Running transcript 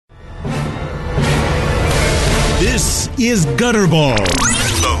This is Gutterball.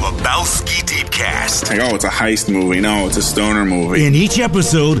 The Lebowski Deepcast. Like, oh, it's a heist movie. No, it's a stoner movie. In each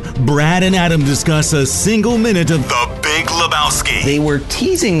episode, Brad and Adam discuss a single minute of The Big Lebowski. They were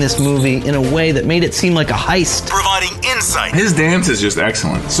teasing this movie in a way that made it seem like a heist. Providing insight. His dance is just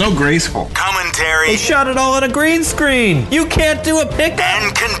excellent. So graceful. Commentary. They shot it all on a green screen. You can't do a pickup.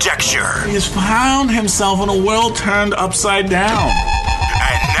 And conjecture. He has found himself in a world turned upside down.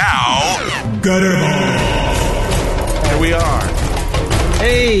 And now, Gutterball. Here we are.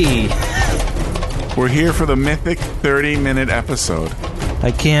 Hey. We're here for the mythic 30-minute episode.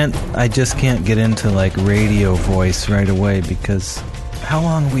 I just can't get into like radio voice right away because how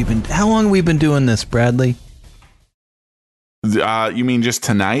long have we been doing this, Bradley? You mean just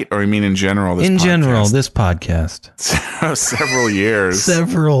tonight, or you mean in general? In general, this podcast. Several years.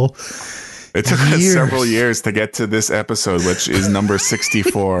 It took us several years to get to this episode, which is number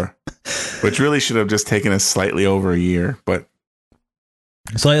 64, which really should have just taken us slightly over a year, but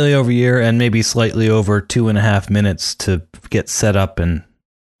Slightly over a year and maybe slightly over 2.5 minutes to get set up and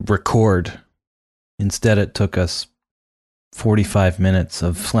record. Instead, it took us 45 minutes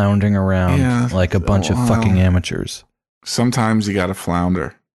of floundering around like a bunch of fucking amateurs. Sometimes you gotta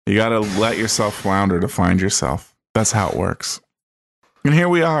flounder. You gotta let yourself flounder to find yourself. That's how it works. And here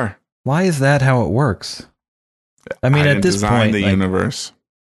we are. Why is that how it works? I mean, at this point, the universe.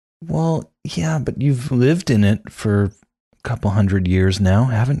 Well, yeah, but you've lived in it for couple hundred years now,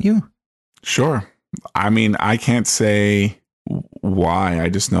 haven't you? Sure. I mean, I can't say why. I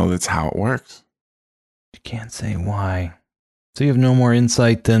just know that's how it works. You can't say why. So you have no more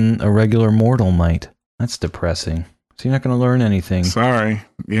insight than a regular mortal might. That's depressing. So you're not going to learn anything. Sorry.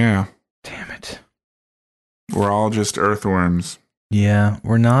 Yeah. Damn it. We're all just earthworms. Yeah,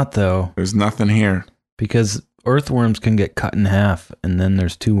 we're not though. There's nothing here. Because earthworms can get cut in half, and then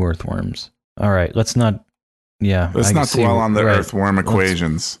there's two earthworms. All right, let's not let's not dwell on the earthworm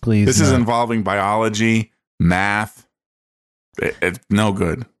equations. Please. This is involving biology, math. It's no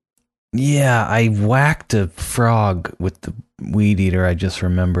good. Yeah, I whacked a frog with the weed eater I just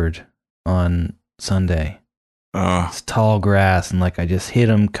remembered on Sunday. It's tall grass, and like I just hit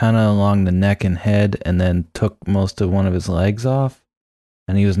him kind of along the neck and head, and then took most of one of his legs off,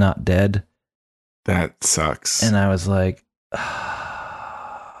 and he was not dead. That sucks. And I was like,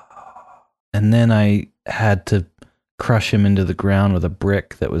 and then I had to crush him into the ground with a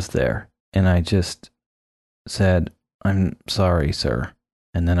brick that was there. And I just said, "I'm sorry, sir."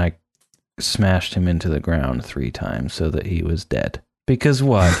 And then I smashed him into the ground 3 times so that he was dead. Because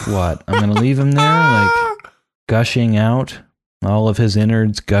what? I'm going to leave him there, like, gushing out, all of his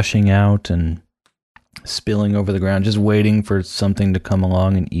innards gushing out and spilling over the ground, just waiting for something to come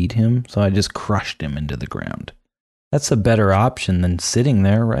along and eat him. So I just crushed him into the ground. That's a better option than sitting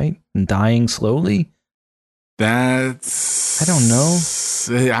there, right? And dying slowly. That's... I don't know.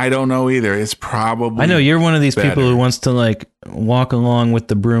 I don't know either. It's probably... I know you're one of these better. people who wants to like walk along with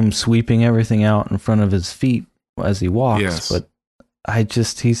the broom, sweeping everything out in front of his feet as he walks. Yes. But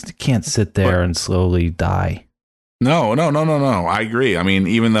he can't sit there and slowly die. No. I agree. I mean,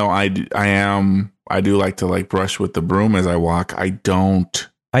 even though I do like to like brush with the broom as I walk, I don't...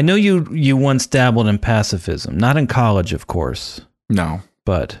 I know you once dabbled in pacifism, not in college, of course. No.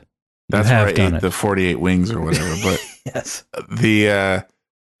 But that's where I ate the 48 wings or whatever. But yes. No,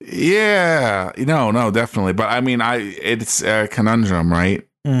 definitely. But I mean, it's a conundrum, right?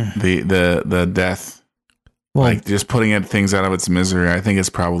 The death, like just putting things out of its misery. I think it's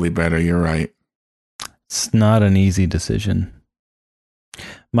probably better. You're right. It's not an easy decision.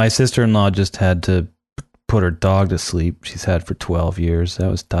 My sister-in-law just had to put her dog to sleep. She's had for 12 years. That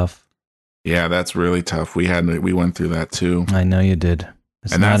was tough. Yeah, that's really tough. We went through that too. I know you did.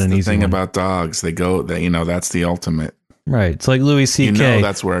 It's and not that's an the easy thing one. about dogs. That's the ultimate. Right. It's like Louis C.K. You know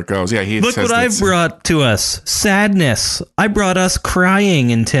that's where it goes. Yeah, Look what I brought to us. Sadness. I brought us crying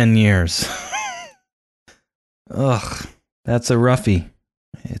in 10 years. Ugh. That's a roughie.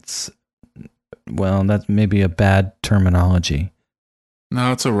 That's maybe a bad terminology.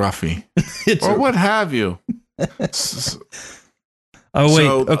 No, it's a roughie. What have you? Oh, wait.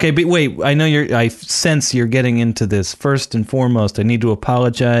 Okay, but wait. I sense you're getting into this. First and foremost, I need to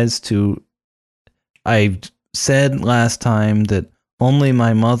apologize I said last time that only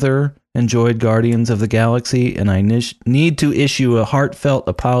my mother enjoyed Guardians of the Galaxy, and I need to issue a heartfelt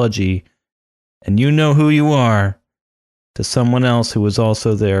apology, and you know who you are, to someone else who was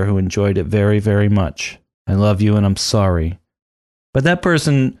also there who enjoyed it very, very much. I love you, and I'm sorry. But that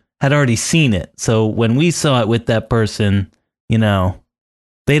person had already seen it, so when we saw it with that person,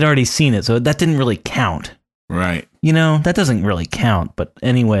 they'd already seen it, so that didn't really count. Right. That doesn't really count, but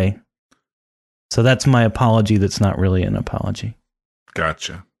anyway. So that's my apology that's not really an apology.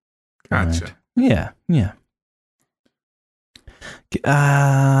 Gotcha. Right. Yeah.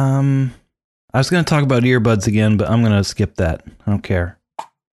 I was going to talk about earbuds again, but I'm going to skip that. I don't care.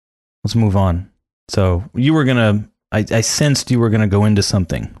 Let's move on. So you were going to, I sensed you were going to go into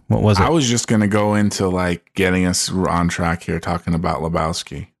something. What was it? I was just going to go into like getting us on track here, talking about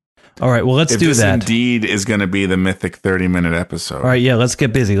Lebowski. All right, well, let's do this that. Indeed is going to be the mythic 30-minute episode. All right, yeah, let's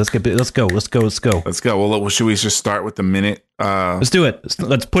get busy. Let's go. Let's go. Well, should we just start with the minute? Let's do it.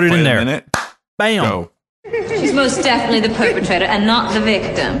 Let's put it in there. Minute. Bam. Go. She's most definitely the perpetrator and not the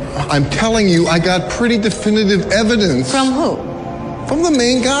victim. I'm telling you, I got pretty definitive evidence. From who? From the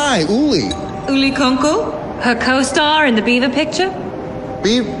main guy, Uli. Uli Kunkel? Her co-star in the Beaver picture?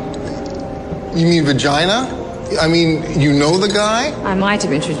 You mean vagina? I mean, you know the guy? I might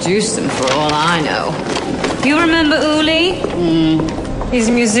have introduced them for all I know. You remember Uli? He's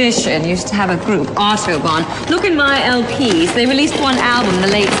a musician, used to have a group, Autobahn. Look in my LPs. They released one album in the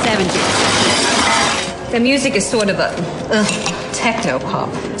late 70s. Their music is sort of a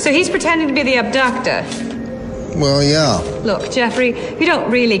techno-pop. So he's pretending to be the abductor. Well, yeah. Look, Jeffrey, you don't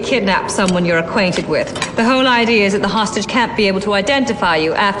really kidnap someone you're acquainted with. The whole idea is that the hostage can't be able to identify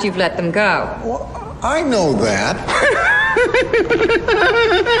you after you've let them go. Well, I know that.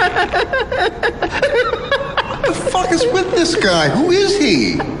 What the fuck is with this guy? Who is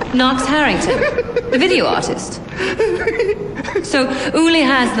he? Knox Harrington, the video artist. So Uli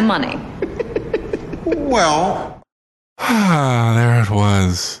has the money. Well. There it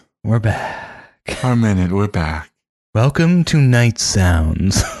was. We're back. Our minute, we're back. Welcome to Night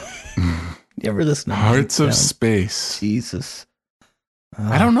Sounds. You ever listen to Hearts of Space? Jesus.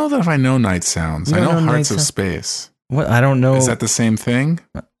 I don't know that if I know Night Sounds. I know Hearts of Space. What? I don't know. Is that the same thing?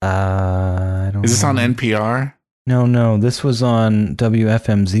 I don't know. Is this on NPR? No. This was on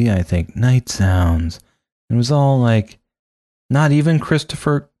WFMZ, I think. Night Sounds. It was all like, not even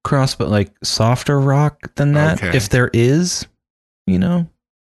Christopher Cross, but like softer rock than that. Okay. If there is,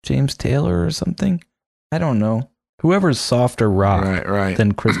 James Taylor or something. I don't know. Whoever's softer rock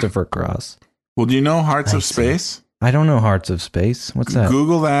than Christopher Cross. Well, do you know Hearts of Space? I don't know Hearts of Space. What's that?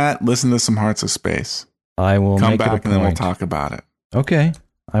 Google that. Listen to some Hearts of Space. I will come make back it a point. and then we'll talk about it. Okay.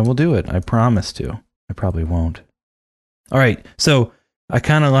 I will do it. I promise to. I probably won't. All right. So I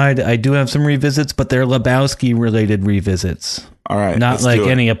kind of lied. I do have some revisits, but they're Lebowski related revisits. All right. Not like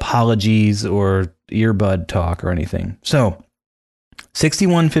any apologies or earbud talk or anything. So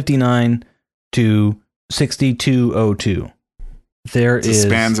 6159 to 6202. It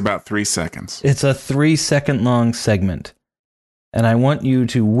spans about 3 seconds. It's a 3-second long segment. And I want you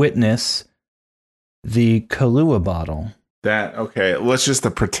to witness the Kahlua bottle. Okay. Let's just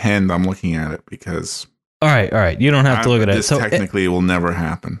pretend I'm looking at it because. All right. You don't have to look at it. This technically will never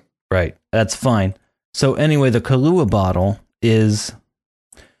happen. Right. That's fine. So anyway, the Kahlua bottle is.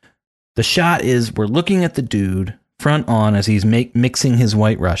 The shot is we're looking at the dude front on as he's mixing his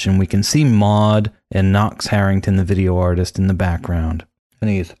White Russian. We can see Maude and Knox Harrington, the video artist, in the background. And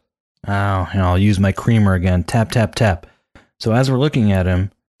he's, I'll use my creamer again. Tap, tap, tap. So as we're looking at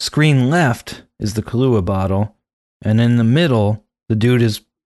him, screen left is the Kahlua bottle. And in the middle, the dude is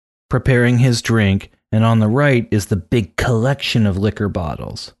preparing his drink. And on the right is the big collection of liquor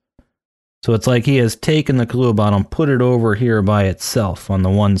bottles. So it's like he has taken the Kahlua bottle and put it over here by itself on the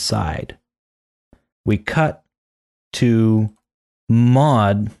one side. We cut to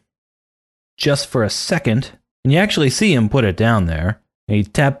Maude just for a second, and you actually see him put it down there. And he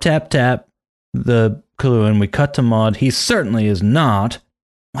tap, tap, tap the Kahlua, and we cut to Maude. He certainly is not.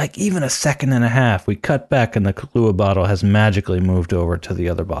 Like even a second and a half, we cut back, and the Kahlua bottle has magically moved over to the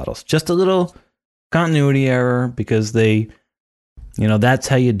other bottles. Just a little continuity error because they, that's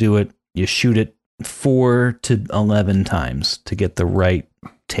how you do it. You shoot it 4 to 11 times to get the right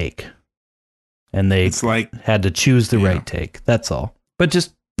take. And they had to choose the right take. That's all. But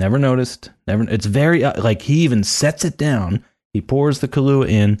just never noticed. It's very, he even sets it down. He pours the Kahlua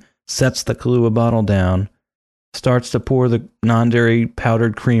in, sets the Kahlua bottle down, starts to pour the non-dairy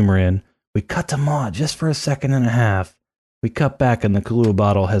powdered creamer in. We cut to Maude just for a second and a half. We cut back and the Kahlua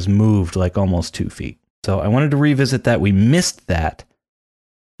bottle has moved like almost 2 feet. So I wanted to revisit that. We missed that.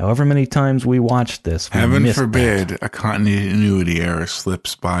 However many times we watched this, Heaven forbid a continuity error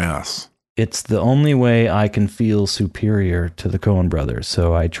slips by us. It's the only way I can feel superior to the Coen brothers,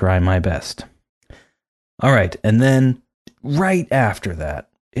 so I try my best. All right, and then right after that,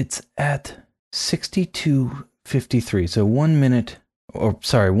 it's at 62:53. So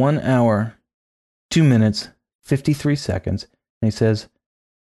 1 hour, 2 minutes, 53 seconds. And he says,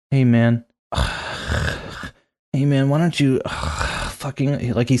 hey man, why don't you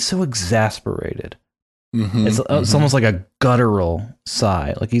fucking, like he's so exasperated. Mm-hmm, It's almost like a guttural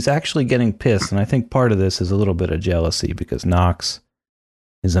sigh. Like he's actually getting pissed. And I think part of this is a little bit of jealousy because Knox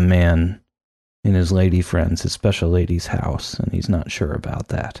is a man in his lady friend's, his special lady's house, and he's not sure about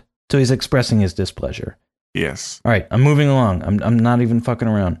that. So he's expressing his displeasure. Yes. All right, I'm moving along. I'm not even fucking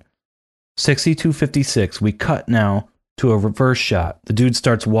around. 62:56. We cut now to a reverse shot. The dude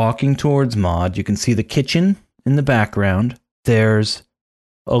starts walking towards Maud. You can see the kitchen in the background. There's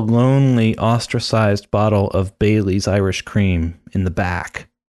a lonely, ostracized bottle of Bailey's Irish Cream in the back,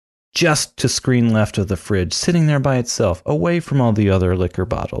 just to screen left of the fridge, sitting there by itself, away from all the other liquor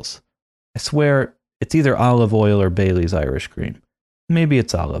bottles. I swear it's either olive oil or Bailey's Irish Cream. Maybe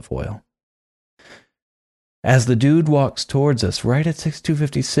it's olive oil. As the dude walks towards us, right at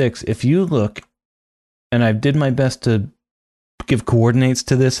 62:56, if you look, and I did my best to give coordinates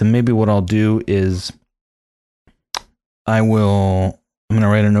to this, and maybe what I'll do is I'm going to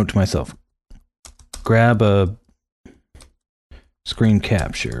write a note to myself. Grab a screen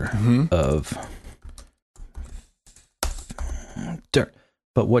capture of dirt.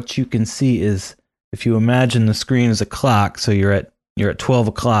 But what you can see is, if you imagine the screen as a clock, so you're at 12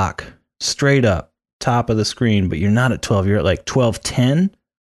 o'clock, straight up, top of the screen, but you're not at 12, you're at like 12:10.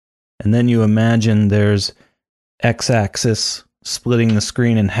 And then you imagine there's x-axis splitting the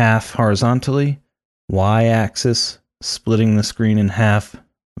screen in half horizontally, y-axis splitting the screen in half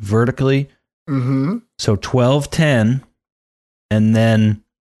vertically. Mm-hmm. So 12:10, and then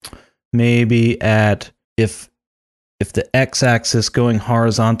maybe at, if the x-axis going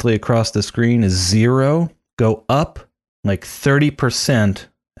horizontally across the screen is 0, go up like 30%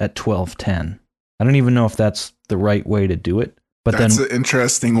 at 12:10. I don't even know if that's the right way to do it. But that's an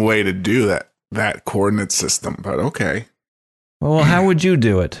interesting way to do that coordinate system, but okay. Well, how would you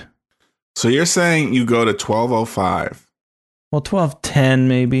do it? So you're saying you go to 12:05. Well, 12:10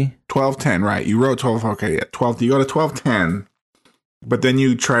 maybe. 12:10, right. You wrote 12, okay, yeah. 12, you go to 12:10, but then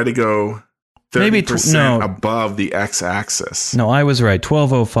you try to go 30% above the x-axis. No, I was right.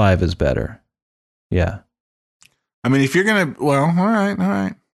 12:05 is better. Yeah. I mean, if you're going to, well, all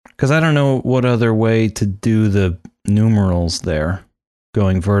right. Because I don't know what other way to do the numerals there,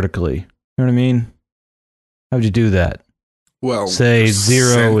 going vertically. You know what I mean? How would you do that? Well, say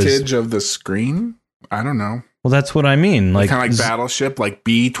 0 is percentage of the screen? I don't know. Well, that's what I mean. Like kind of like Battleship, like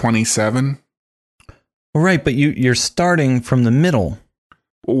B27. Right, but you're starting from the middle.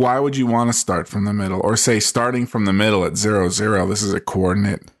 Why would you want to start from the middle? Or say starting from the middle at 0, 0, this is a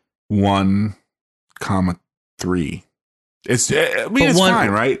coordinate 1, 3. It's fine,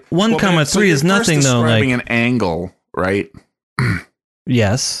 right? 1,3 is nothing though. Like an angle, right?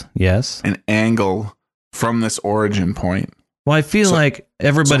 Yes. An angle from this origin point. Well, I feel like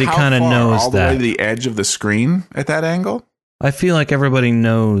everybody kind of knows all that. The way to the edge of the screen at that angle? I feel like everybody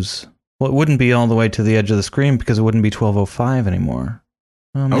knows. Well, it wouldn't be all the way to the edge of the screen because it wouldn't be 12:05 anymore.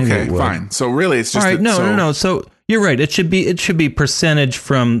 Well, okay, fine. So really, it's just all right. No. So you're right. It should be percentage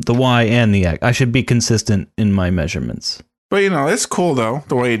from the Y and the X. I should be consistent in my measurements. But it's cool though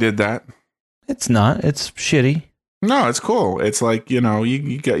the way you did that. It's not. It's shitty. No, it's cool. It's like you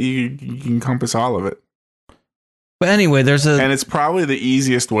encompass all of it. But anyway, and it's probably the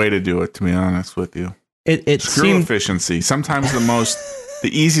easiest way to do it. To be honest with you, it seemed efficiency. Sometimes the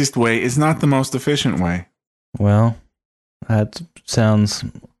easiest way is not the most efficient way. Well, that sounds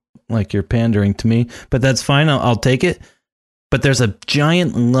like you're pandering to me, but that's fine. I'll take it. But there's a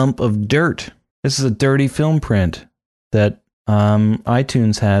giant lump of dirt. This is a dirty film print that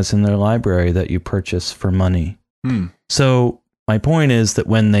iTunes has in their library that you purchase for money. So my point is that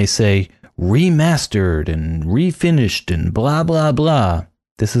when they say remastered and refinished and blah, blah, blah,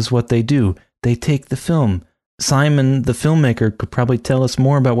 this is what they do. They take the film. Simon, the filmmaker, could probably tell us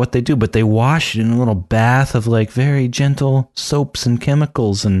more about what they do, but they wash it in a little bath of like very gentle soaps and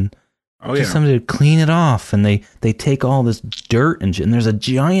chemicals and just something to clean it off. And they take all this dirt and there's a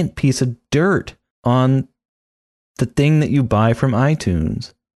giant piece of dirt on the thing that you buy from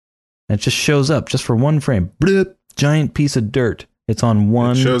iTunes. And it just shows up just for one frame. Blip, giant piece of dirt. It's on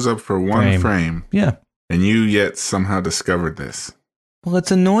one. It shows up for one frame. Yeah. And you yet somehow discovered this. Well,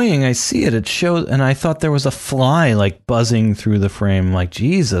 it's annoying. I see it. It shows, and I thought there was a fly like buzzing through the frame. Like,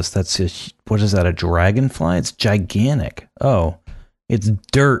 Jesus, what is that? A dragonfly? It's gigantic. Oh, it's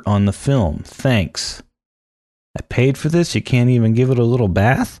dirt on the film. Thanks. I paid for this. You can't even give it a little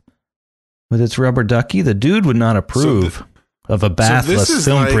bath with its rubber ducky. The dude would not approve of a bathless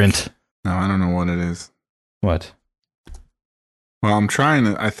film print. No, I don't know what it is. What? Well,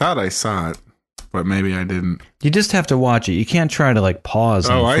 I thought I saw it, but maybe I didn't. You just have to watch it. You can't try to like pause.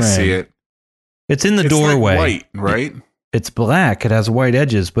 Oh, I see it. It's in the doorway. Like white, right? It's black. It has white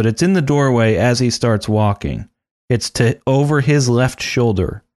edges, but it's in the doorway as he starts walking. It's to over his left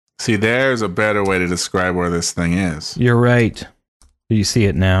shoulder. See, there's a better way to describe where this thing is. You're right. Do you see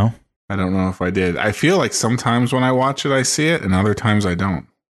it now? I don't know if I did. I feel like sometimes when I watch it, I see it, and other times I don't.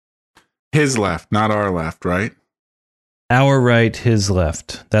 His left, not our left, right? Our right, his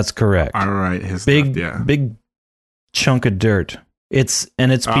left. That's correct. Our right, his big, left, yeah. Big chunk of dirt. I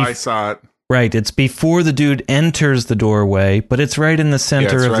saw it. Right, it's before the dude enters the doorway, but it's right in the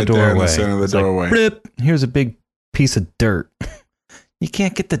center of the doorway. There in the center of the doorway. Like, blip, here's a big piece of dirt. You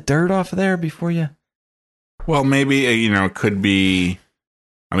can't get the dirt off of there before you... Well, maybe, it could be...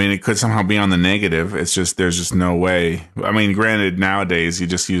 I mean, it could somehow be on the negative. It's just, there's just no way. I mean, granted, nowadays, you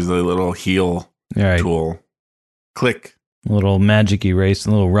just use the little heel tool. Click. A little magic erase, a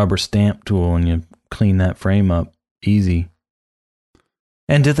little rubber stamp tool, and you clean that frame up. Easy.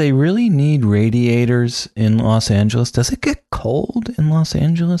 And do they really need radiators in Los Angeles? Does it get cold in Los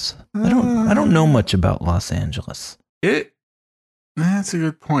Angeles? I don't know much about Los Angeles. That's a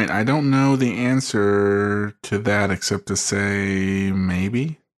good point. I don't know the answer to that except to say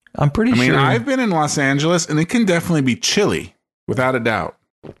maybe. I'm pretty sure. I mean, I've been in Los Angeles and it can definitely be chilly, without a doubt.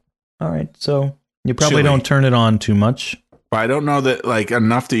 All right, so you probably don't turn it on too much. But I don't know that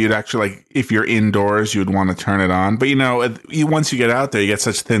enough that you'd actually if you're indoors, you'd want to turn it on. But once you get out there, you get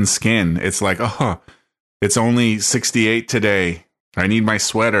such thin skin. It's like, it's only 68 today. I need my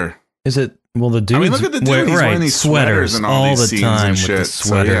sweater. Is it? Well, the dudes. I mean, look at the dude. He's wearing these sweaters and all these scenes and shit. With the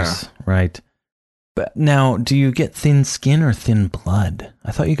sweaters, so, yeah. Right. But now, do you get thin skin or thin blood?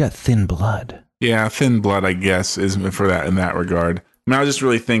 I thought you got thin blood. Yeah, thin blood, I guess, is for that in that regard. I mean, I was just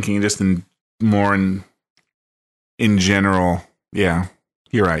really thinking, in general, yeah,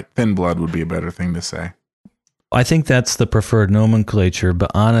 you're right. Thin blood would be a better thing to say. I think that's the preferred nomenclature,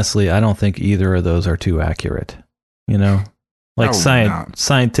 but honestly, I don't think either of those are too accurate. Like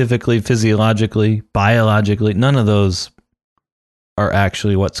scientifically, physiologically, biologically, none of those are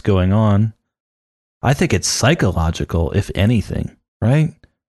actually what's going on. I think it's psychological, if anything, right?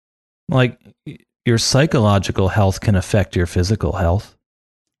 Like your psychological health can affect your physical health.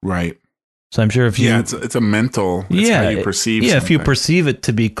 Right. So I'm sure if you... Yeah, it's a mental... It's how you perceive something. If you perceive it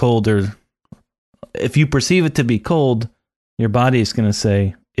to be cold your body is going to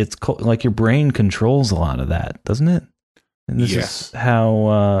say it's cold. Like your brain controls a lot of that, doesn't it? And this is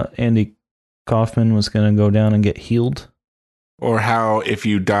how Andy Kaufman was going to go down and get healed. Or how if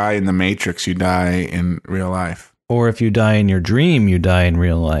you die in the Matrix, you die in real life. Or if you die in your dream, you die in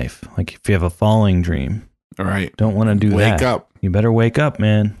real life. Like if you have a falling dream. All right. Don't want to do that. Wake up. You better wake up,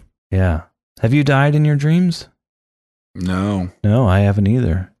 man. Yeah. Have you died in your dreams? No. No, I haven't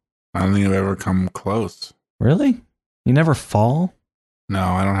either. I don't think I've ever come close. Really? You never fall? No,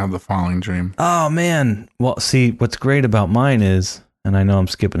 I don't have the falling dream. Oh, man. Well, see, what's great about mine is, and I know I'm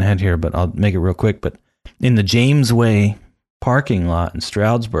skipping ahead here, but I'll make it real quick, but in the James Way parking lot in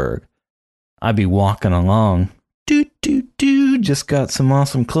Stroudsburg, I'd be walking along, just got some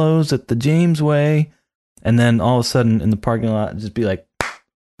awesome clothes at the James Way, and then all of a sudden in the parking lot, it'd just be like,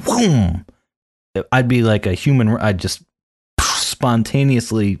 boom! I'd be like a human. I'd just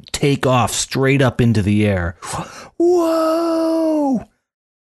spontaneously take off straight up into the air. Whoa!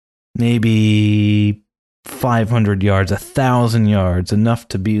 Maybe 500 yards, 1,000 yards, enough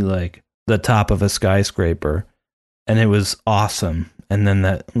to be like the top of a skyscraper. And it was awesome. And then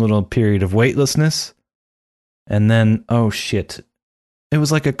that little period of weightlessness. And then, oh shit. It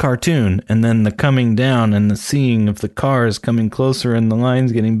was like a cartoon. And then the coming down and the seeing of the cars coming closer and the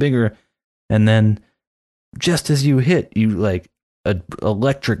lines getting bigger. And then just as you hit, you like an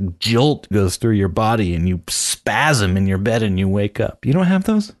electric jolt goes through your body and you spasm in your bed and you wake up. You don't have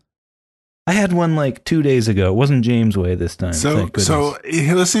those? I had one like 2 days ago. It wasn't James Way this time. So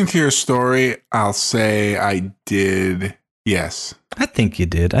listening to your story, I'll say I did. Yes. I think you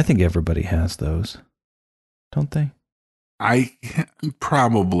did. I think everybody has those. Don't they? I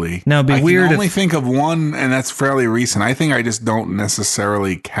probably. Now, it'd be weird. I can only think of one, and that's fairly recent. I think I just don't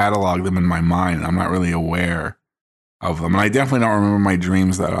necessarily catalog them in my mind. I'm not really aware of them. And I definitely don't remember my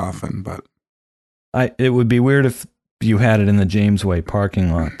dreams that often, but it would be weird if you had it in the James Way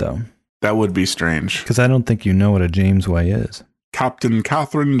parking lot, though. That would be strange. Because I don't think you know what a James Way is. Captain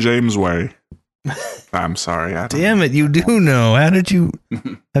Catherine James Way. I'm sorry. Damn it, you do know. How did you...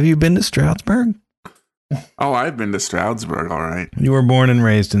 Have you been to Stroudsburg? Oh, I've been to Stroudsburg, all right. You were born and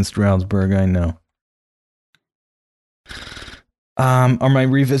raised in Stroudsburg, I know. Are my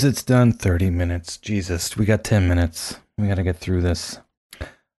revisits done? 30 minutes. Jesus, we got 10 minutes. We got to get through this.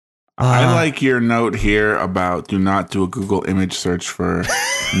 I like your note here about do not do a Google image search for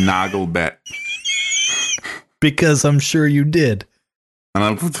Nagelbet. Because I'm sure you did.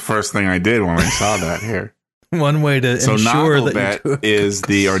 And that's the first thing I did when I saw that here. One way to So ensure that Nagelbet you is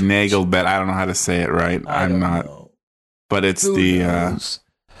the, or Nagelbet, I don't know how to say it right. I'm not. But it's the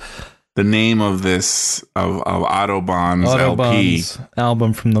name of this, of Autobahn's LP. Autobahn's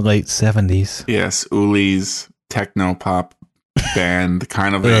album from the late 70s. Yes, Uli's techno pop band,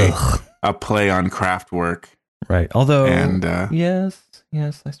 kind of a play on Kraftwerk. Right. Although, And yes,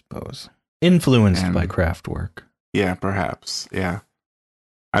 I suppose. Influenced by Kraftwerk. yeah, perhaps. Yeah.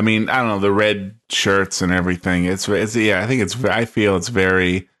 I mean, I don't know, the red shirts and everything. It's yeah, I feel it's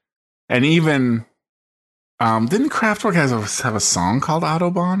very, and even, didn't Kraftwerk have a song called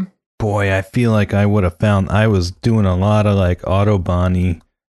Autobahn? Boy, I feel like I would have found, I was doing a lot of like Autobahn-y.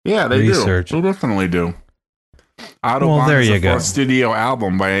 Yeah, they research. do. They definitely do. Autobahn Well, there is you the go. fourth studio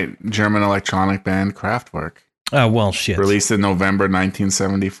album by German electronic band Kraftwerk, Oh, well, shit. released in November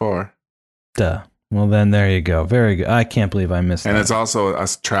 1974. Duh. Well, then there you go. Very good. I can't believe I missed And that. it's also a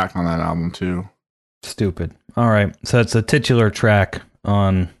track on that album, too. Stupid. All right. So it's a titular track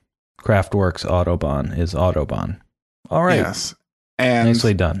on Kraftwerk's Autobahn is Autobahn. All right. Yes. And,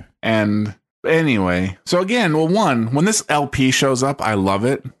 Nicely done. and anyway, so again, well, when this LP shows up, I love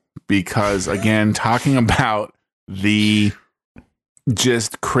it because, again, talking about the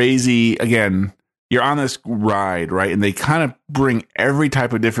just crazy, again, you're on this ride, right? And they kind of bring every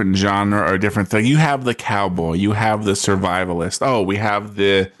type of different genre or different thing. You have the cowboy, you have the survivalist. Oh, we have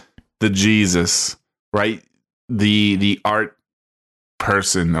the Jesus, right? The art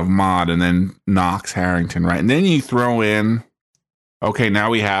person of Maude, and then Knox Harrington, right? And then you throw in, okay, now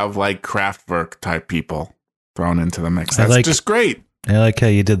we have like Kraftwerk type people thrown into the mix. That's just great. I like how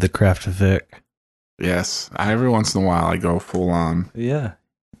you did the Kraftwerk. Yes, every once in a while I go full on Yeah.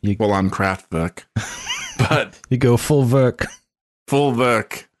 Kraftwerk, but You go full work. full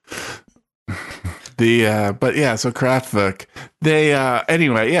work. But yeah, so Kraftwerk. They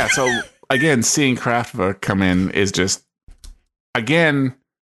anyway, yeah. So again, seeing Kraftwerk come in is just, again,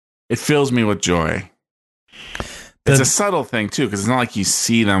 it fills me with joy. It's a subtle thing too, because it's not like you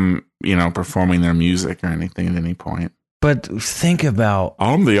see them, performing their music or anything at any point. But think about,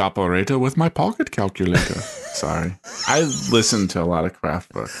 I'm the operator with my pocket calculator. Sorry. I listened to a lot of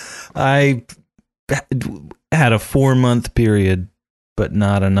Kraftwerk. I had a 4-month period, but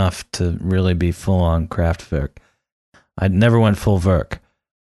not enough to really be full on Kraftwerk. I never went full work.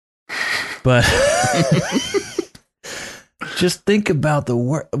 But just think about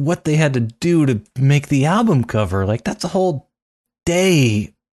what they had to do to make the album cover. Like, that's a whole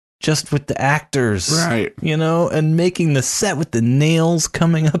day just with the actors, Right. and making the set with the nails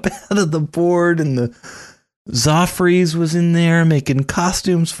coming up out of the board, and the Zoffreys was in there making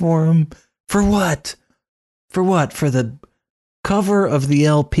costumes for him. For what? For the cover of the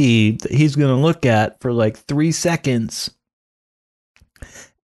LP that he's going to look at for like 3 seconds.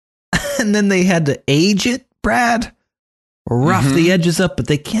 And then they had to age it, Brad. Rough the edges up, but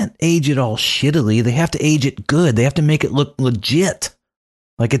they can't age it all shittily. They have to age it good. They have to make it look legit.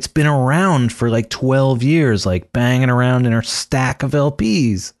 Like it's been around for like 12 years, like banging around in our stack of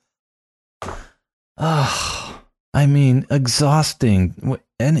LPs. Oh, I mean, exhausting.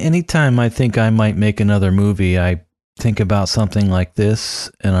 And anytime I think I might make another movie, I think about something like this,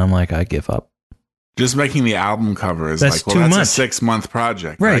 and I'm like, I give up. Just making the album cover is That's like, too that's much. a 6-month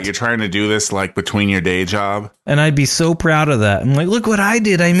project. Right. You're trying to do this like between your day job. And I'd be so proud of that. I'm like, look what I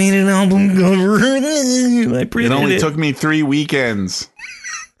did. I made an album cover. I printed It only took me 3 weekends.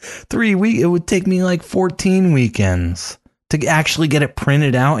 3 weeks. It would take me like 14 weekends to actually get it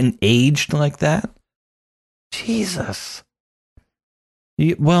printed out and aged like that. Jesus.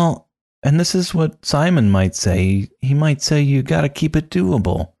 Well, and this is what Simon might say. He might say you got to keep it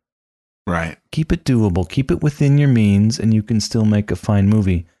doable. Right. Keep it doable. Keep it within your means, and you can still make a fine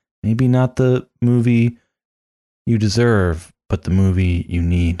movie. Maybe not the movie you deserve, but the movie you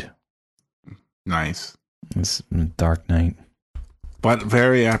need. Nice. It's Dark Knight. But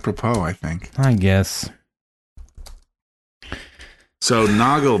very apropos, I think. I guess. So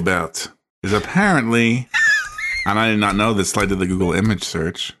Nagelbelt is apparently, and I did not know this, I did the Google image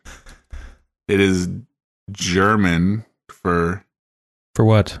search. It is German for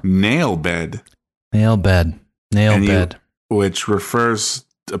what? nail bed. Nail bed. Nail And bed. Which refers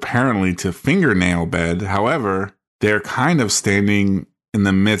apparently to fingernail bed. However, they're kind of standing in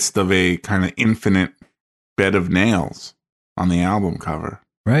the midst of a kind of infinite bed of nails on the album cover.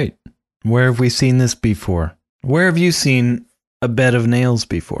 Right. Where have we seen this before? Where have you seen a bed of nails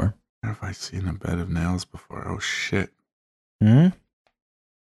before? Where have I seen a bed of nails before? Oh, shit.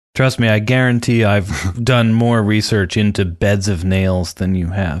 Trust me, I guarantee I've done more research into beds of nails than you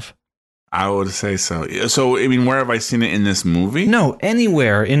have. I would say so. So, I mean, where have I seen it in this movie? No,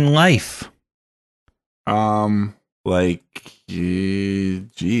 anywhere in life. Like,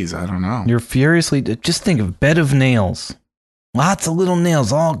 geez, I don't know. You're furiously... Just think of bed of nails. Lots of little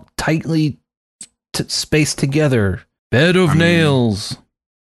nails, all tightly spaced together. Bed of nails.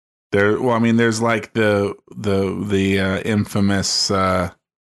 Well, I mean, there's like the infamous, like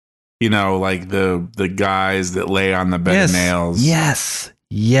the guys that lay on the bed of nails.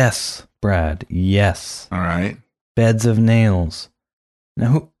 Yes, Brad. Yes. All right. Beds of nails.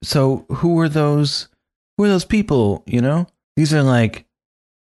 Now, who are those? Who are those people? These are like,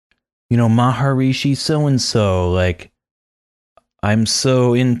 Maharishi so and so. Like, I'm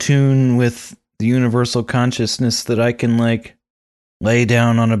so in tune with the universal consciousness that I can like lay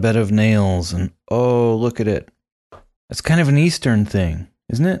down on a bed of nails and look at it. That's kind of an Eastern thing,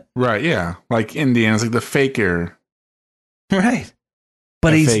 isn't it? Right. Yeah. Like Indians, like the faker. Right.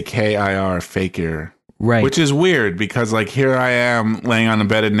 But he's F-A-K-I-R, faker. Right. Which is weird because, like, here I am laying on a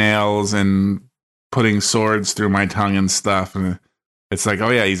bed of nails and putting swords through my tongue and stuff. And it's like, oh,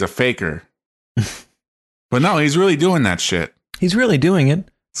 yeah, he's a faker. But no, he's really doing that shit. He's really doing it.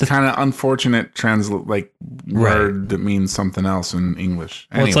 It's kind of unfortunate word that means something else in English.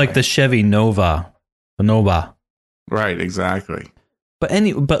 Well, it's like the Chevy Nova. The Nova. Right, exactly. But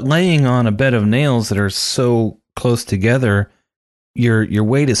laying on a bed of nails that are so close together, your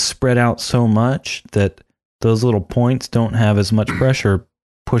weight is spread out so much that those little points don't have as much pressure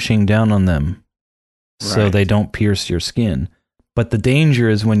pushing down on them. So they don't pierce your skin. But the danger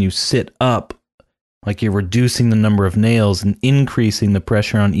is when you sit up, like you're reducing the number of nails and increasing the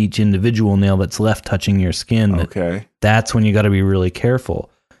pressure on each individual nail that's left touching your skin. Okay. That's when you got to be really careful.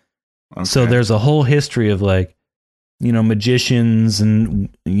 Okay. So there's a whole history of like, magicians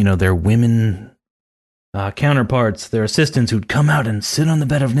and, their women counterparts, their assistants who'd come out and sit on the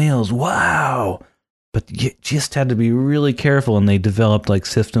bed of nails. Wow. But you just had to be really careful. And they developed like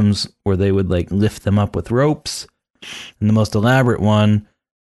systems where they would like lift them up with ropes. And the most elaborate one,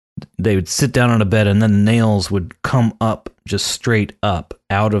 they would sit down on a bed and then the nails would come up, just straight up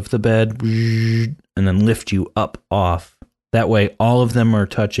out of the bed and then lift you up off. That way, all of them are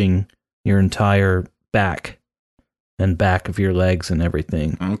touching your entire back and back of your legs and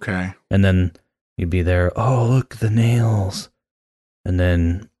everything. Okay. And then you'd be there, oh, look, the nails. And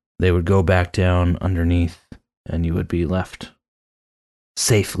then they would go back down underneath and you would be left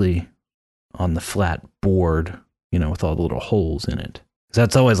safely on the flat board, with all the little holes in it.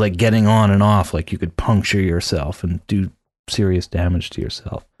 That's always like getting on and off, like you could puncture yourself and do serious damage to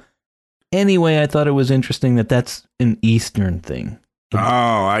yourself. Anyway, I thought it was interesting that that's an Eastern thing. Oh,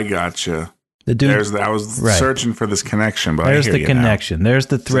 I gotcha. The dude, I was searching for this connection, but there's I hear the connection. Now. There's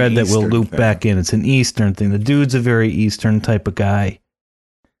the thread that will loop back in. It's an Eastern thing. The dude's a very Eastern type of guy.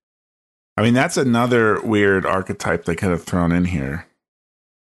 I mean, that's another weird archetype they could have thrown in here.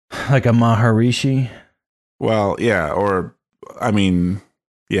 Like a Maharishi? Well, yeah, or... I mean,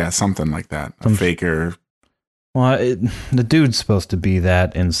 yeah, something like that. A faker. Well, the dude's supposed to be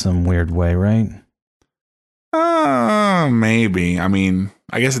that in some weird way, right? Maybe. I mean,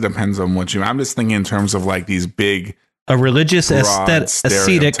 I guess it depends on what I'm just thinking in terms of like these big... A religious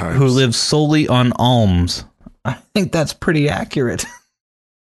ascetic who lives solely on alms. I think that's pretty accurate.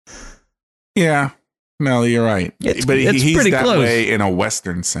 Yeah. No, you're right. But he's pretty that close. Way in a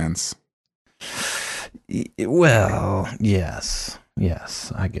Western sense. Well, yes,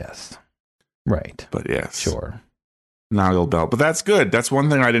 I guess. Right. But yes. Sure. Noggle belt. But that's good. That's one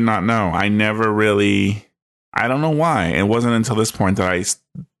thing I did not know. I never really, I don't know why. It wasn't until this point that I,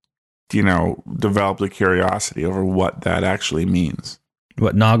 developed a curiosity over what that actually means.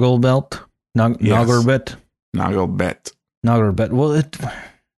 What, Noggle belt? Yes. Nogglerbet? Nogglebet. Nogglebet.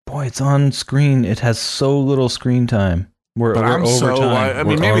 Well, it's on screen. It has so little screen time. We're over time. I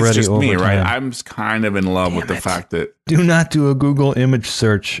mean, maybe it's just me, right? I'm kind of in love with the fact that do not do a Google image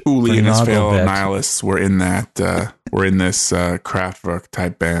search. Uli and his fellow nihilists were in that were in this Kraftwerk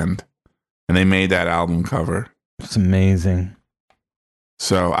type band, and they made that album cover. It's amazing.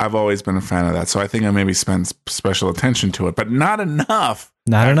 So I've always been a fan of that. So I think I maybe spent special attention to it, but not enough.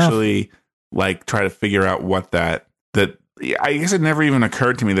 Actually, like try to figure out what that. I guess it never even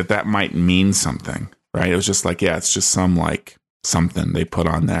occurred to me that might mean something. Right. It was just like, yeah, it's just some like something they put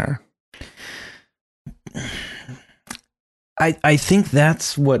on there. I think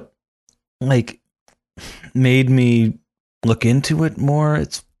that's what like made me look into it more.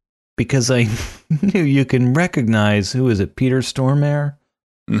 It's because I knew you can recognize who is it, Peter Stormare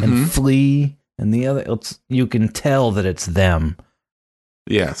and Flea and the other. You can tell that it's them.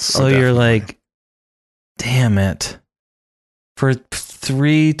 Yes. So you're like, damn it. for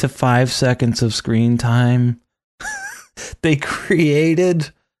 3 to 5 seconds of screen time, they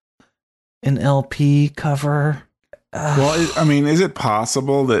created an LP cover. Well, I mean, is it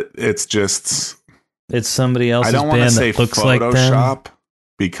possible that it's just... It's somebody else's I don't want to band say that looks like them. Photoshop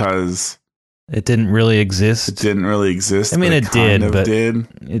because It didn't really exist. it didn't really exist. I mean, but it did, kind of but did.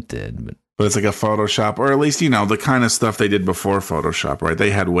 It did, but But it's like a Photoshop, or at least, you know, the kind of stuff they did before Photoshop, right?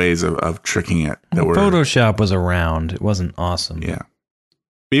 They had ways of tricking it that were... Photoshop was around. It wasn't awesome. Yeah.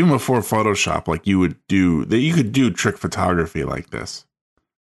 Even before Photoshop, like you could do trick photography like this.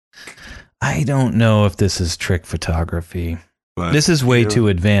 I don't know if this is trick photography. But This is way too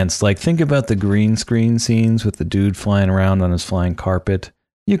advanced. Like, think about the green screen scenes with the dude flying around on his flying carpet.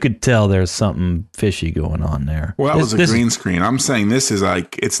 You could tell there's something fishy going on there. Well, that was a green screen. I'm saying this is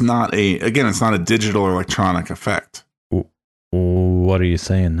like, it's not a digital or electronic effect. What are you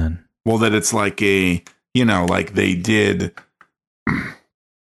saying then? Well, that it's like like they did,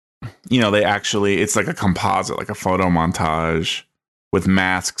 it's like a composite, like a photo montage with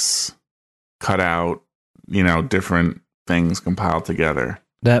masks cut out, different things compiled together.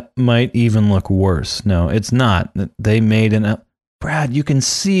 That might even look worse. No, it's not. They made Brad, you can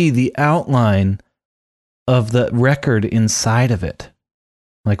see the outline of the record inside of it.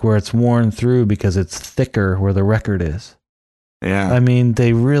 Like where it's worn through because it's thicker where the record is. Yeah. I mean,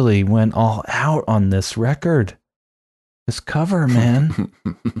 they really went all out on this record. This cover, man.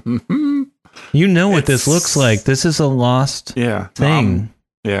 You know what this looks like. This is a lost thing.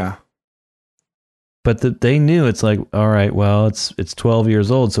 Yeah. But they knew it's like, all right, well, it's 12 years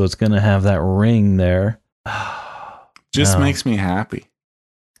old, so it's going to have that ring there. Just makes me happy.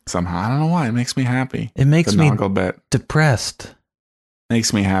 Somehow. I don't know why. It makes me happy. It makes me bet. depressed.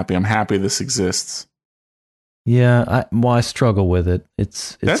 Makes me happy. I'm happy this exists. Yeah, I struggle with it.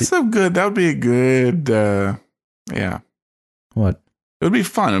 That would be a good, yeah. What? It would be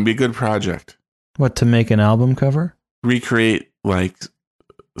fun. It would be a good project. What, to make an album cover? Recreate, like,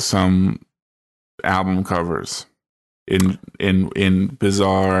 some album covers in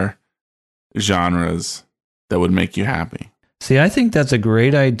bizarre genres that would make you happy. See, I think that's a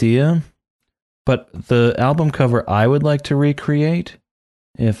great idea, but the album cover I would like to recreate,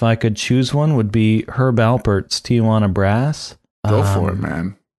 if I could choose one, would be Herb Alpert's Tijuana Brass. Go for it,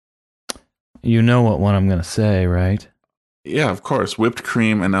 man. You know what one I'm going to say, right? Yeah, of course. Whipped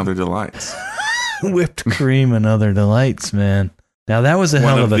Cream and Other Delights. Whipped Cream and Other Delights, man. Now, that was a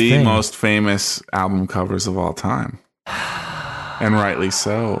hell of a thing. One of the most famous album covers of all time. And rightly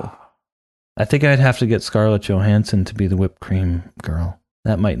so. I think I'd have to get Scarlett Johansson to be the whipped cream girl.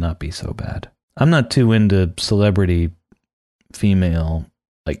 That might not be so bad. I'm not too into celebrity female,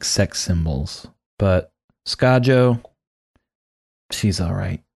 like, sex symbols. But ScarJo, she's all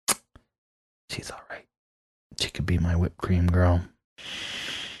right. She's all right. She could be my whipped cream girl.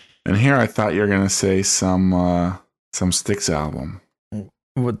 And here I thought you were going to say some Styx album.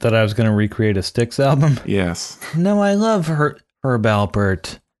 What, that I was going to recreate a Styx album? Yes. No, I love Herb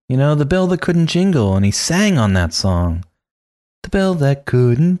Alpert. You know, the bell that couldn't jingle, and he sang on that song. The bell that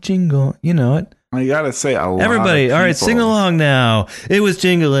couldn't jingle. You know it. I gotta say, everybody, all right, sing along now. It was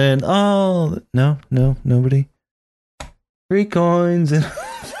jingling. Oh, no, nobody. 3 coins and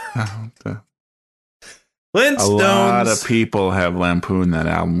Flintstones. A lot of people have lampooned that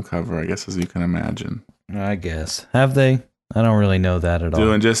album cover, I guess, as you can imagine. I guess. Have they? I don't really know that at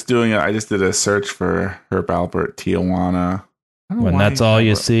all. I just did a search for Herb Alpert Tijuana. When that's all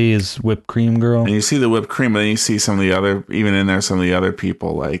you see is whipped cream girl. And you see the whipped cream, but then you see some of the other, even in there, some of the other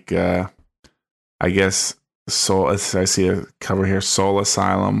people, like, I guess, I see a cover here, Soul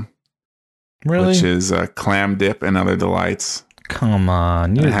Asylum. Really? Which is Clam Dip and Other Delights. Come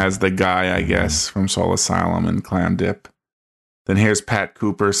on. It has the guy, I guess, from Soul Asylum and Clam Dip. Then here's Pat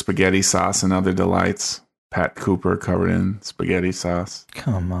Cooper, Spaghetti Sauce and Other Delights. Pat Cooper covered in spaghetti sauce.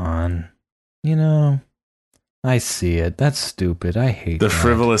 Come on. You know, I see it. That's stupid. I hate The that.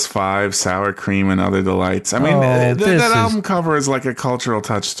 Frivolous Five, Sour Cream and Other Delights. I mean, that album cover is like a cultural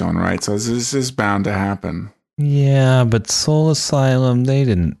touchstone, right? So this is bound to happen. Yeah, but Soul Asylum, they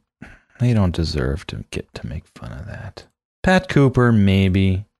don't deserve to get to make fun of that. Pat Cooper,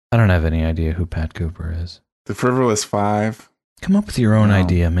 maybe. I don't have any idea who Pat Cooper is. The Frivolous Five. Come up with your own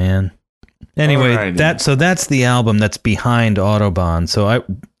idea, man. Anyway, that's the album that's behind Autobahn. So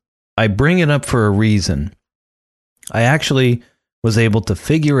I bring it up for a reason. I actually was able to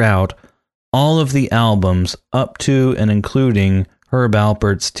figure out all of the albums up to and including Herb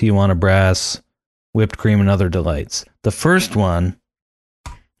Alpert's Tijuana Brass, Whipped Cream and Other Delights. The first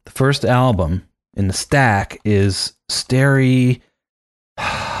album in the stack is Stereoscopy.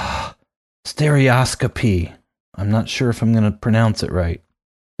 I'm not sure if I'm going to pronounce it right.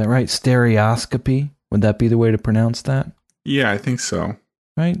 Is that right? Stereoscopy? Would that be the way to pronounce that? Yeah, I think so.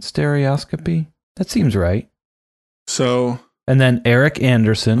 Right? Stereoscopy? That seems right. So, And then Eric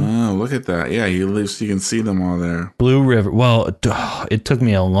Anderson, oh, look at that. Yeah, you can see them all there. Blue River. Well, it took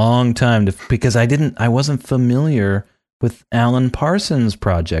me a long time because I wasn't familiar with Alan Parsons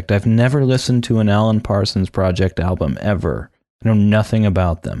Project. I've never listened to an Alan Parsons Project album ever. I know nothing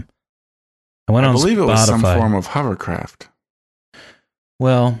about them. I believe Spotify. It was some form of hovercraft.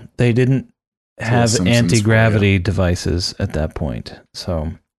 Well, they didn't have Simpsons anti-gravity devices at that point,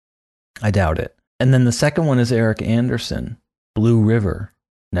 so I doubt it. And then the second one is Eric Anderson, Blue River.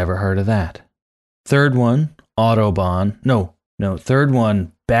 Never heard of that. Third one, Autobahn. No. Third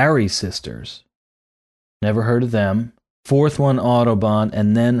one, Barry Sisters. Never heard of them. Fourth one, Autobahn,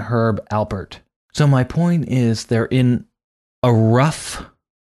 and then Herb Alpert. So my point is they're in a rough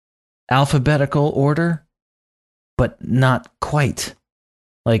alphabetical order, but not quite.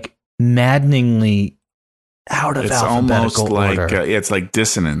 Like maddeningly out of alphabetical order. It's like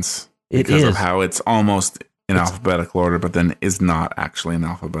dissonance. It because is. of how it's almost in alphabetical order, but then is not actually in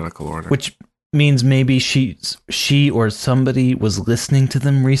alphabetical order. Which means maybe she or somebody was listening to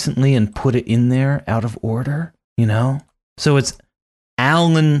them recently and put it in there out of order, you know? So it's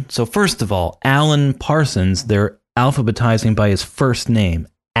Alan. So first of all, Alan Parsons, they're alphabetizing by his first name,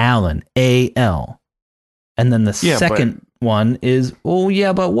 Alan, A-L. And then the second one is, oh,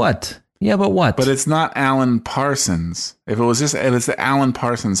 yeah, but what? Yeah, but what? But it's not Alan Parsons. If it's the Alan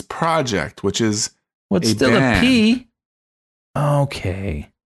Parsons Project, which is what's still band. a P? Okay.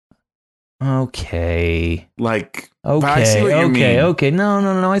 Like, okay. I see what you mean. Okay.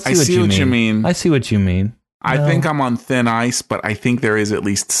 No. I see what you mean. I see what you mean. I think I'm on thin ice, but I think there is at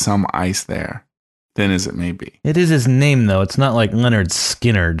least some ice there. Thin as it may be. It is his name, though. It's not like Leonard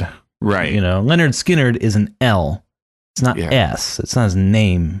Skinnard. Right. You know, Leonard Skinnard is an L. It's not S. It's not his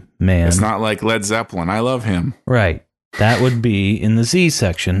name, man. It's not like Led Zeppelin. I love him. Right. That would be in the Z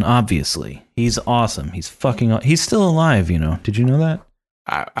section, obviously. He's awesome. He's he's still alive, you know. Did you know that?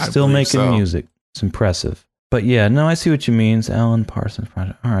 I still making so. music. It's impressive. But yeah, no, I see what you mean. It's Alan Parsons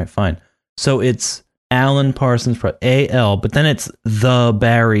Project. All right, fine. So it's Alan Parsons Project, A-L, but then it's the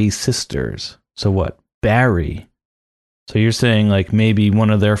Barry Sisters. So what? Barry. So you're saying like maybe one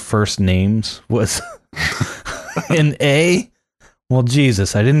of their first names was an A? Well,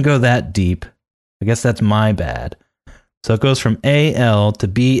 Jesus, I didn't go that deep. I guess that's my bad. So it goes from A-L to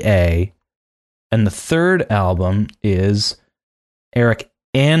B-A. And the third album is Eric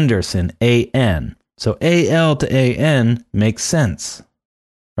Anderson, A-N. So A-L to A-N makes sense,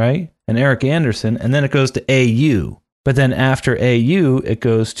 right? And Eric Anderson, and then it goes to A-U. But then after A-U, it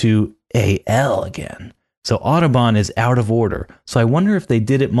goes to A-L again. So Autobahn is out of order. So I wonder if they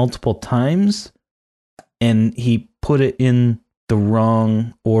did it multiple times and he put it in the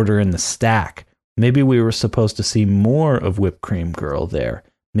wrong order in the stack. Maybe we were supposed to see more of Whipped Cream Girl there.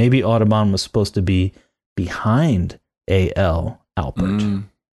 Maybe Autobahn was supposed to be behind A.L. Alpert.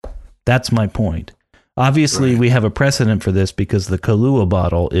 That's my point. Obviously, we have a precedent for this because the Kahlua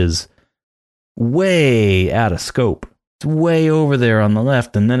bottle is way out of scope. It's way over there on the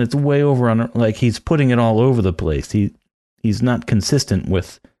left, and then it's way over on, like, he's putting it all over the place. He's not consistent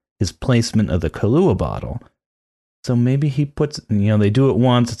with his placement of the Kahlua bottle. So maybe he puts, they do it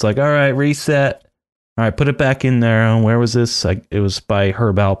once. It's like, all right, reset. All right, put it back in there. Where was this? It was by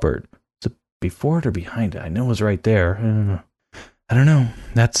Herb Alpert. Is it before it or behind it? I know it was right there. I don't know.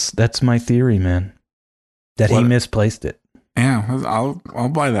 That's my theory, man. That he misplaced it. Yeah, I'll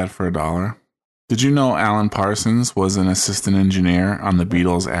buy that for $1. Did you know Alan Parsons was an assistant engineer on the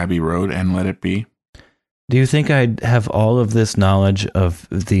Beatles' Abbey Road and Let It Be? Do you think I'd have all of this knowledge of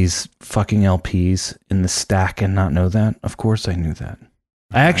these fucking LPs in the stack and not know that? Of course I knew that.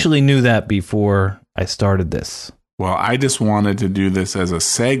 I actually knew that before I started this. Well, I just wanted to do this as a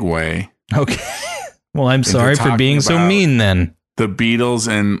segue. Okay. Well, I'm sorry for being so mean then. The Beatles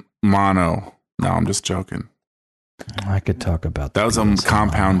and mono. No, I'm just joking. I could talk about that. Was a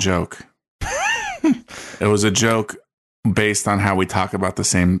compound joke. It was a joke based on how we talk about the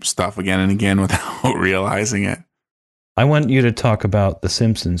same stuff again and again without realizing it. I want you to talk about the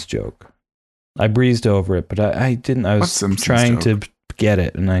Simpsons joke. I breezed over it, but I didn't. I was trying to get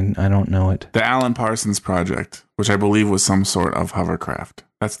it, and I don't know it. The Alan Parsons Project, which I believe was some sort of hovercraft.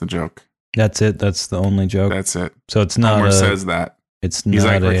 That's the joke. That's it. That's the only joke. That's it. So it's not. Homer says that. It's He's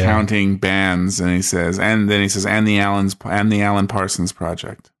not like recounting bands, and he says, and the Alan Parsons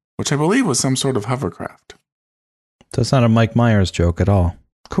Project, which I believe was some sort of hovercraft. So it's not a Mike Myers joke at all.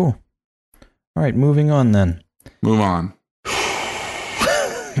 Cool. All right, moving on then. Move on.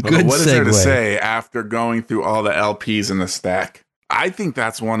 Good what is there to segue. say after going through all the LPs in the stack? I think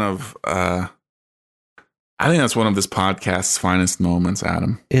that's one of this podcast's finest moments,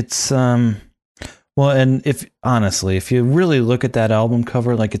 Adam. It's well, and if you really look at that album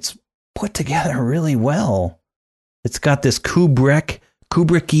cover, like it's put together really well. It's got this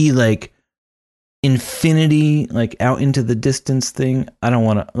Kubrick-y like infinity, like out into the distance thing. I don't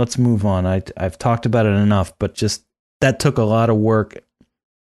want to. Let's move on. I've talked about it enough, but just that took a lot of work.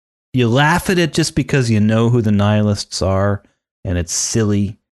 You laugh at it just because you know who the Nihilists are, and it's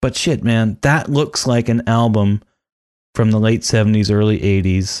silly. But shit, man, that looks like an album from the late 70s, early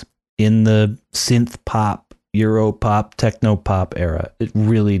 80s in the synth pop, Euro pop, techno pop era. It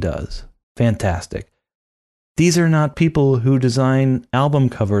really does. Fantastic. These are not people who design album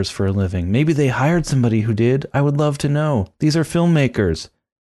covers for a living. Maybe they hired somebody who did. I would love to know. These are filmmakers.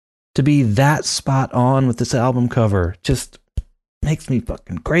 To be that spot on with this album cover just makes me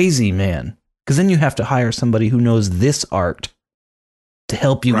fucking crazy, man. Because then you have to hire somebody who knows this art to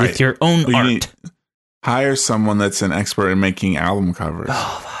help you with your own art. Hire someone that's an expert in making album covers.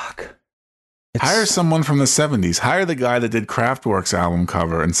 Oh, fuck. Hire someone from the 70s. Hire the guy that did Kraftwerk's album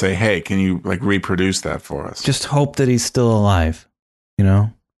cover and say, hey, can you like reproduce that for us? Just hope that he's still alive. You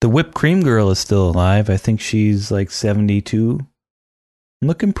know? The Whipped Cream Girl is still alive. I think she's like 72.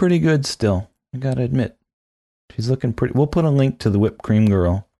 Looking pretty good still. I gotta admit. She's looking pretty. We'll put a link to the Whipped Cream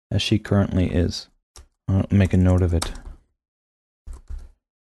Girl as she currently is. I'll make a note of it.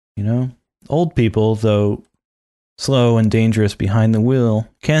 You know? Old people, though slow and dangerous behind the wheel,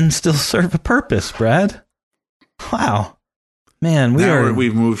 can still serve a purpose, Brad. Wow. Man,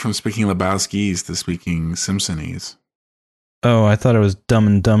 we've moved from speaking Lebowski's to speaking Simpsonese. Oh, I thought it was Dumb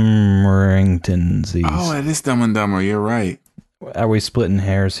and Dumberingtonsies. Oh, it is Dumb and Dumber. You're right. Are we splitting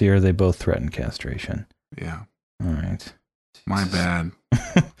hairs here? They both threaten castration. Yeah. All right. My bad.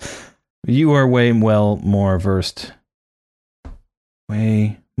 You are way more versed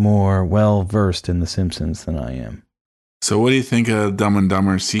in The Simpsons than I am. So what do you think of Dumb and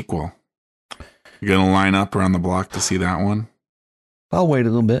Dumber sequel? You gonna line up around the block to see that one? I'll wait a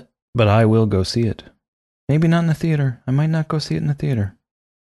little bit, but I will go see it. Maybe not in the theater. I might not go see it in the theater,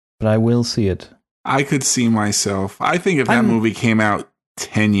 but I will see it. I could see myself. I think if that movie came out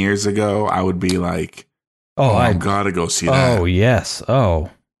 10 years ago, I would be like, I gotta go see that. Oh, yes.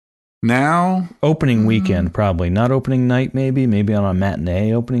 Oh. Now? Opening weekend, probably. Not opening night, maybe on a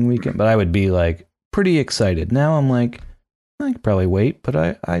matinee opening weekend, but I would be like pretty excited. Now I'm like, I could probably wait, but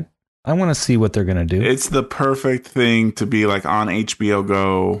I want to see what they're going to do. It's the perfect thing to be like on HBO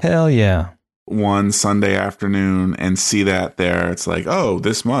Go. Hell yeah. One Sunday afternoon and see that there. It's like, oh,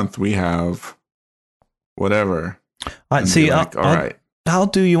 this month we have whatever. All right. I'll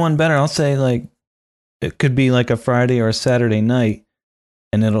do you one better. I'll say like, it could be like a Friday or a Saturday night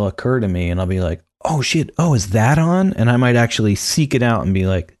and it'll occur to me and I'll be like, oh shit. Oh, is that on? And I might actually seek it out and be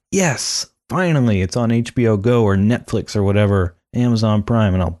like, yes, finally it's on HBO Go or Netflix or whatever, Amazon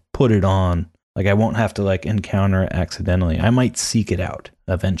Prime, and I'll put it on. Like I won't have to like encounter it accidentally. I might seek it out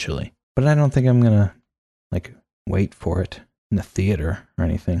eventually, but I don't think I'm going to like wait for it in the theater or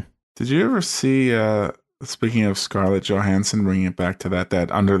anything. Did you ever see, speaking of Scarlett Johansson, bringing it back to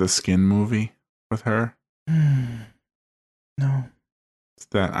that Under the Skin movie with her? No.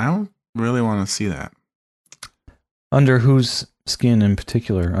 I don't really want to see that. Under whose skin in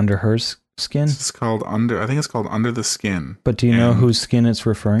particular? Under her skin? It's called I think it's called Under the Skin. But do you know whose skin it's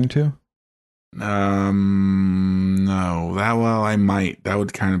referring to? No. I might. That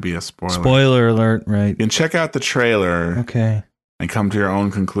would kind of be a spoiler. Spoiler alert, right? You can check out the trailer. Okay. And come to your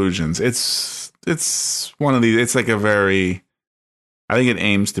own conclusions. It's one of these. It's like a very. I think it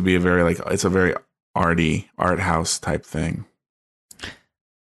aims to be it's a very arty art house type thing.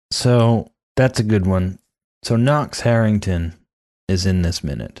 So that's a good one. So Knox Harrington is in this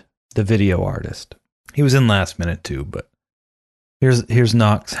minute, the video artist. He was in last minute too, but here's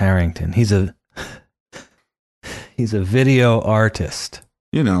Knox Harrington. He's a video artist.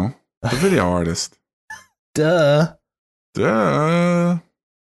 You know, the video artist. Duh.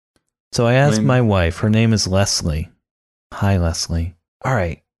 So I asked my wife, her name is Leslie. Hi, Leslie. All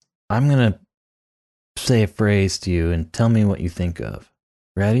right, I'm going to say a phrase to you and tell me what you think of.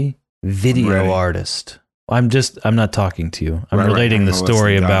 Ready? Video artist. I'm not talking to you. I'm relating the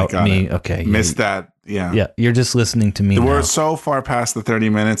story about me. Okay. Missed that. Yeah. Yeah. You're just listening to me. We're so far past the 30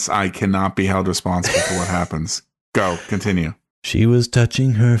 minutes. I cannot be held responsible for what happens. Go. Continue. She was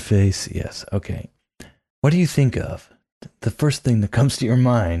touching her face. Yes. Okay. What do you think of? The first thing that comes to your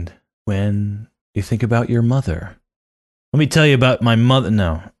mind when you think about your mother. Let me tell you about my mother.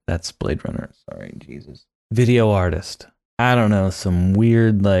 No, that's Blade Runner. Sorry, Jesus. Video artist. I don't know, some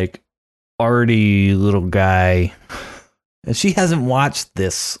weird, like, arty little guy. And she hasn't watched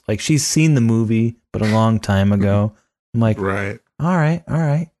this. Like, she's seen the movie, but a long time ago. I'm like, Right. all right.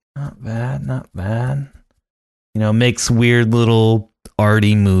 Not bad. You know, makes weird little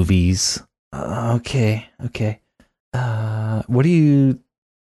arty movies. Okay. What do you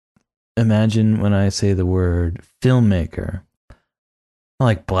imagine when I say the word filmmaker?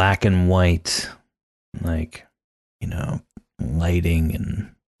 Like black and white, like, you know, lighting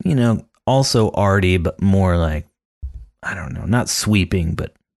and, you know, also arty, but more like, I don't know, not sweeping,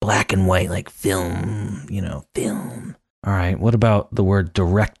 but black and white, like film, you know, film. All right, what about the word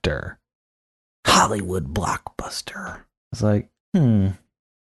director? Hollywood blockbuster. It's like,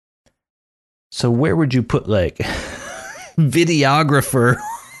 So where would you put, like, videographer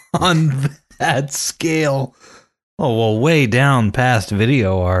on that scale? Oh, well, way down past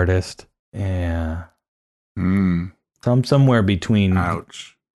video artist. Yeah. Somewhere between,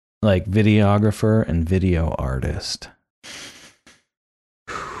 Ouch. like, videographer and video artist.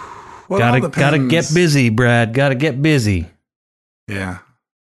 Well, it all Gotta get depends. busy, Brad. Gotta get busy. Yeah.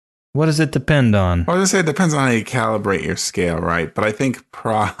 What does it depend on? I was gonna say it depends on how you calibrate your scale, right? But I think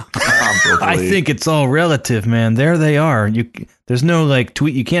probably. I think it's all relative, man. There they are. There's no like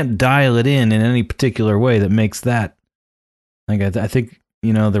tweet. You can't dial it in any particular way that makes that. Like I think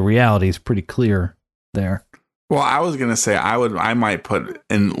you know the reality is pretty clear there. Well, I was gonna say I might put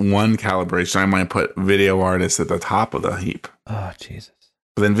in one calibration. I might put video artist at the top of the heap, Oh Jesus!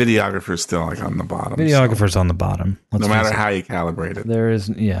 but then videographer's still like on the bottom. Videographer's on the bottom. so Let's no matter face it. how you calibrate it. There is,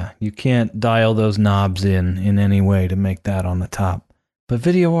 you can't dial those knobs in any way to make that on the top. But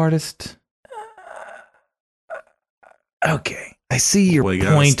video artist, okay, I see your Well, you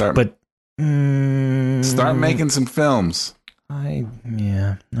gotta point, start- but Start making some films.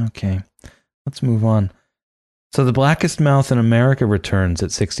 Okay. Let's move on. So the blackest mouth in America returns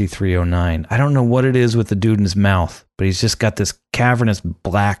at 6309. I don't know what it is with the dude in his mouth, but he's just got this cavernous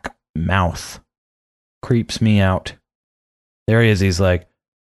black mouth. Creeps me out. There he is. He's like,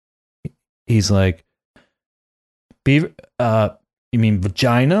 beaver, you mean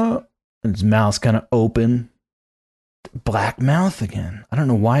vagina? And his mouth's kind of open. Black mouth again. I don't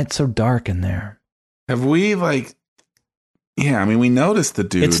know why it's so dark in there. Have we like? Yeah, I mean, we noticed the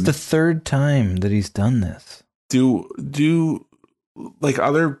dude. It's the third time that he's done this. Do like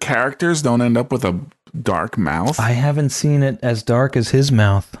other characters don't end up with a dark mouth? I haven't seen it as dark as his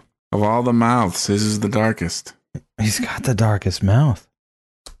mouth. Of all the mouths, his is the darkest. He's got the darkest mouth.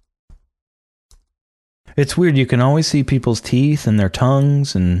 It's weird. You can always see people's teeth and their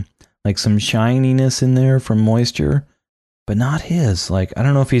tongues and like some shininess in there from moisture, but not his. Like, I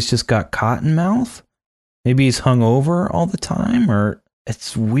don't know if he's just got cotton mouth. Maybe he's hungover all the time, or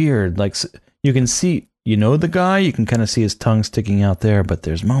it's weird. Like, you can see, you know, the guy, you can kind of see his tongue sticking out there, but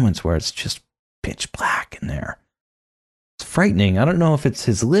there's moments where it's just pitch black in there. It's frightening. I don't know if it's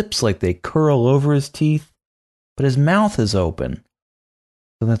his lips, like they curl over his teeth, but his mouth is open.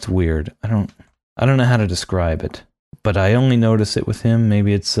 So that's weird. I don't know how to describe it, but I only notice it with him.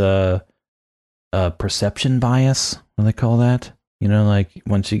 Maybe it's a perception bias. What do they call that? You know, like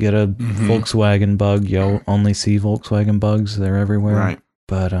once you get a Volkswagen bug, you'll only see Volkswagen bugs. They're everywhere. Right.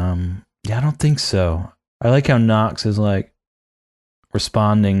 But yeah, I don't think so. I like how Knox is like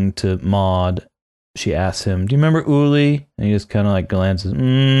responding to Maud. She asks him, "Do you remember Uli?" And he just kind of like glances.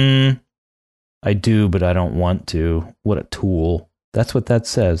 I do, but I don't want to. What a tool. That's what that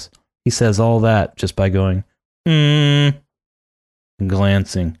says. He says all that just by going, and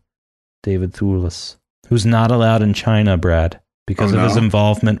glancing. David Thewlis, who's not allowed in China, Brad, because of his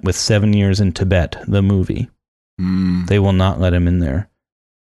involvement with 7 Years in Tibet, the movie. They will not let him in there.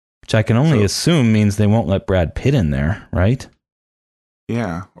 Which I can only assume means they won't let Brad Pitt in there, right?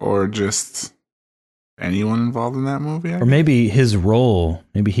 Yeah, or just anyone involved in that movie? Or maybe his role.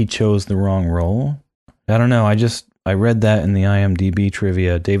 Maybe he chose the wrong role. I don't know. I read that in the IMDb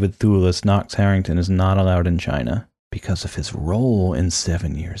trivia. David Thewlis, Knox Harrington, is not allowed in China because of his role in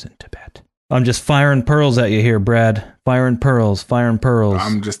 7 Years in Tibet. I'm just firing pearls at you here, Brad. Firing pearls.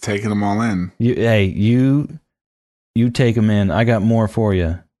 I'm just taking them all in. You take them in. I got more for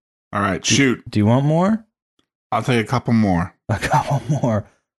you. All right, shoot. Do you want more? I'll take a couple more. A couple more.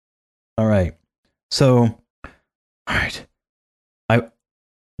 All right. So, all right.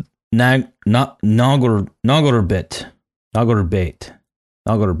 Nagorbit,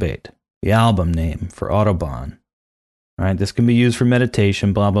 the album name for Autobahn. All right, this can be used for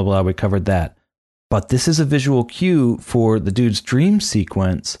meditation, blah, blah, blah. We covered that. But this is a visual cue for the dude's dream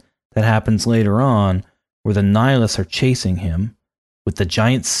sequence that happens later on where the nihilists are chasing him with the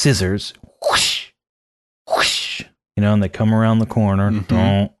giant scissors. Whoosh, whoosh. and they come around the corner,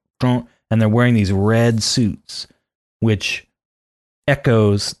 don't, and they're wearing these red suits, which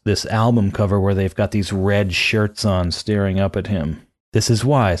echoes this album cover where they've got these red shirts on staring up at him. This is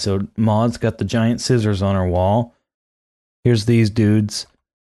why. So Maud's got the giant scissors on her wall. Here's these dudes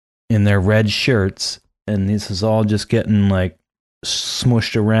in their red shirts, and this is all just getting like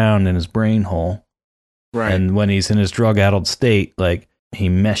smushed around in his brain hole. Right. And when he's in his drug-addled state, like, he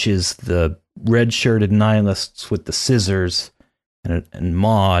meshes the red-shirted nihilists with the scissors and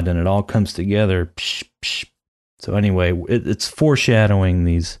Maud, and it all comes together. Psh, psh. So anyway, it's foreshadowing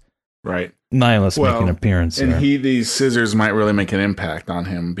these right nihilists making an appearance. And there. these scissors might really make an impact on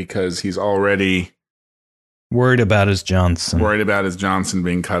him because he's already worried about his Johnson.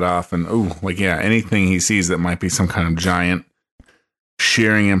 Being cut off. And, anything he sees that might be some kind of giant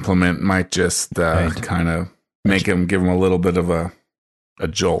shearing implement might just kind of give him a little bit of a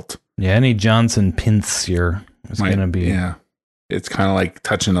jolt. Yeah, any Johnson pincer is going to be... Yeah, it's kind of like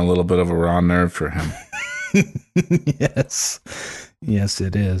touching a little bit of a raw nerve for him. Yes,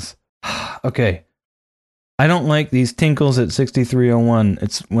 it is. Okay. I don't like these tinkles at 6301.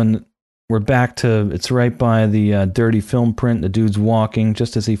 It's when we're back to, it's right by the dirty film print. The dude's walking.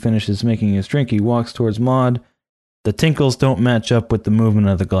 Just as he finishes making his drink, he walks towards Maud. The tinkles don't match up with the movement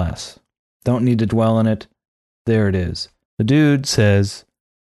of the glass. Don't need to dwell on it. There it is. The dude says,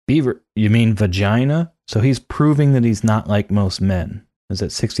 Beaver, you mean vagina? So he's proving that he's not like most men. It's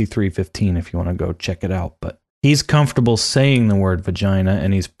at 6315 if you want to go check it out. But he's comfortable saying the word vagina,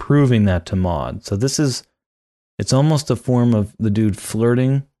 and he's proving that to Maud. So it's almost a form of the dude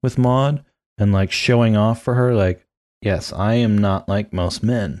flirting with Maud and like showing off for her. Like, yes, I am not like most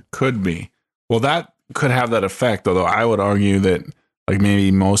men. Could be. Well, that could have that effect, although I would argue that like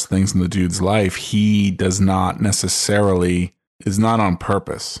maybe most things in the dude's life, he does not necessarily, is not on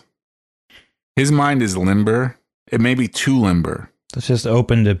purpose. His mind is limber. It may be too limber. It's just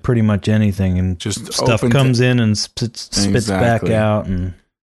open to pretty much anything, and just stuff comes in and spits back out. And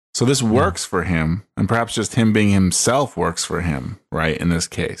so this works for him, and perhaps just him being himself works for him, right, in this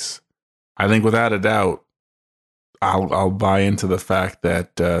case. I think without a doubt, I'll buy into the fact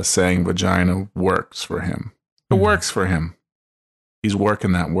that saying vagina works for him. It works for him. He's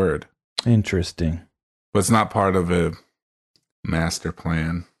working that word. Interesting. But it's not part of a master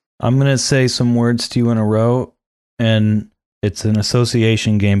plan. I'm going to say some words to you in a row, and it's an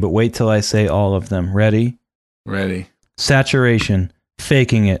association game, but wait till I say all of them. Ready? Ready. Saturation.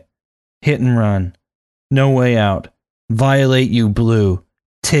 Faking it. Hit and run. No way out. Violate you blue.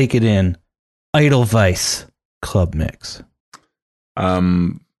 Take it in. Edelweiss. Club mix.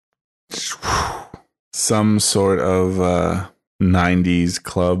 Some sort of 90s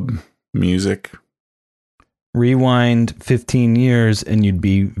club music. Rewind 15 years and you'd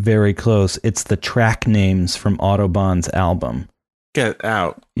be very close. It's the track names from Autobahn's album. Get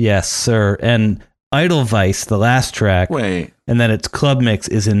out. Yes, sir. And Edelweiss, the last track. Wait. And then its club mix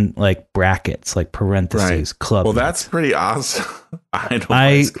is in like brackets, like parentheses. Right. Club well, mix. That's pretty awesome.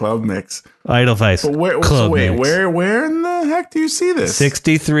 Edelweiss club mix. Edelweiss club mix. Where in the heck do you see this?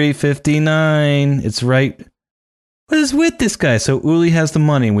 6359. It's right. What is with this guy? So Uli has the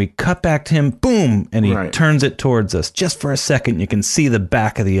money. We cut back to him. Boom. And he turns it towards us. Just for a second, you can see the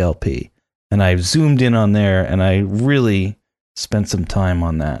back of the LP. And I zoomed in on there, and I really spent some time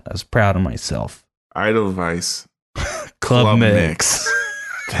on that. I was proud of myself. Edelweiss club mix.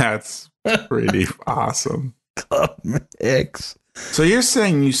 That's pretty awesome. Club mix. So you're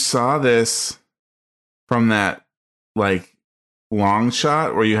saying you saw this from that like long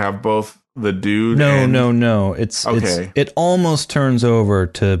shot where you have both the dude? No. It's it almost turns over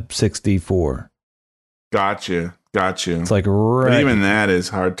to 64. Gotcha. It's like right. But even that is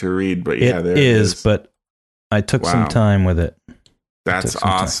hard to read. But yeah, there it is. But I took some time with it. That's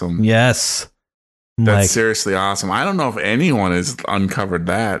awesome. Yes. That's seriously awesome. I don't know if anyone has uncovered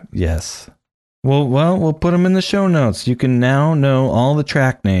that. Yes. Well, we'll put them in the show notes. You can now know all the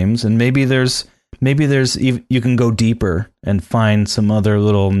track names, and maybe you can go deeper and find some other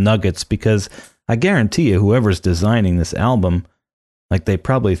little nuggets, because I guarantee you, whoever's designing this album, like they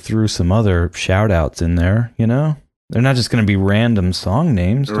probably threw some other shout outs in there, you know? They're not just going to be random song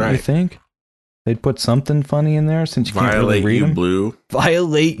names, don't you think? They'd put something funny in there since you can't really read them.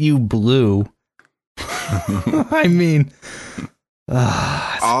 Violate You Blue. I mean,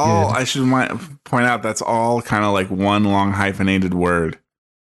 I should point out that's all kind of like one long hyphenated word.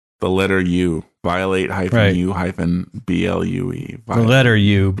 The letter U. Violate U BLUE. The letter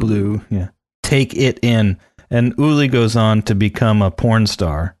U, blue. Yeah. Take it in. And Uli goes on to become a porn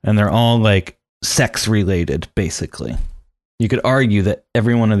star, and they're all like sex related, basically. You could argue that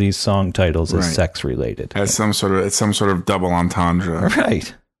every one of these song titles is Right. sex related. Has some sort of double entendre.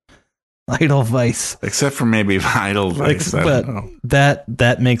 Right. Edelweiss. Except for maybe Edelweiss. I But don't know.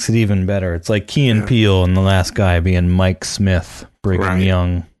 that makes it even better. It's like Key and Peele and the last guy being Mike Smith, Brigham Right.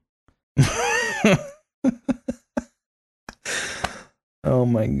 Young. Oh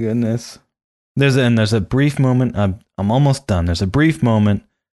my goodness. There's a brief moment. I'm almost done. There's a brief moment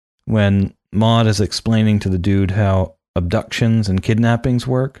when Maud is explaining to the dude how abductions and kidnappings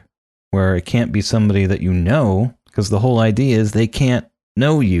work, where it can't be somebody that you know, because the whole idea is they can't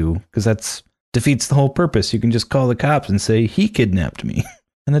know you, because that's defeats the whole purpose. You can just call the cops and say, he kidnapped me.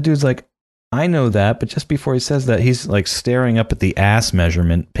 And the dude's like, I know that, but just before he says that, he's like staring up at the ass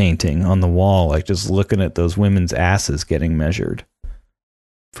measurement painting on the wall, like just looking at those women's asses getting measured.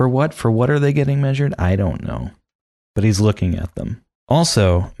 For what? For what are they getting measured? I don't know. But he's looking at them.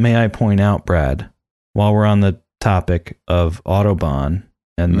 Also, may I point out, Brad, while we're on the topic of Autobahn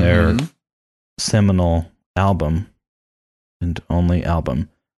and their seminal album and only album,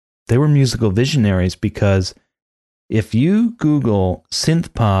 they were musical visionaries, because if you Google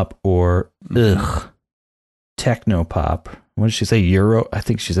synth pop or techno pop, what did she say? Euro? I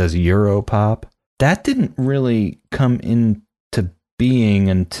think she says Euro pop. That didn't really come into being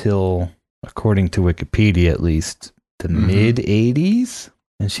until, according to Wikipedia at least, the mid 80s.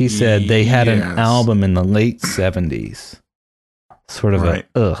 And she said they had an Yes. album in the late 70s. Sort of Right.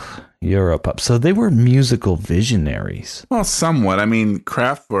 Europop. So they were musical visionaries. Well, somewhat. I mean,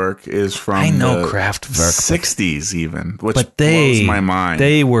 Kraftwerk is from I know the Kraftwerk, 60s even, which but they blows my mind.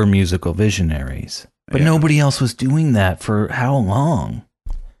 They were musical visionaries. But Yeah. nobody else was doing that for how long?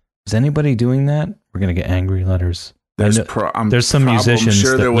 Is anybody doing that? We're going to get angry letters. There's I know- there's some musicians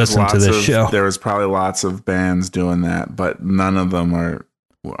that listen to this show. There was probably lots of bands doing that, but none of them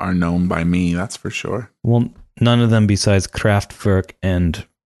are known by me. That's for sure. Well, none of them besides Kraftwerk and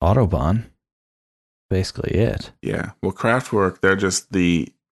Autobahn. Basically it. Yeah. Well, Kraftwerk, they're just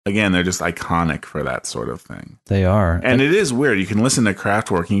iconic for that sort of thing. They are. And it is weird. You can listen to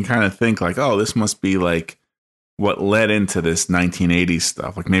Kraftwerk and you kind of think like, oh, this must be like what led into this 1980s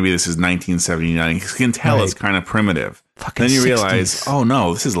stuff. Like maybe this is 1979. You can tell Right. it's kind of primitive. Fucking Then you 60s. realize, oh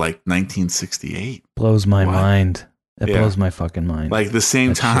no, this is like 1968. Blows my What? mind. It Yeah. blows my fucking mind. Like the same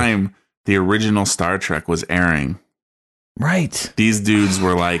That shit. time the original Star Trek was airing. Right. These dudes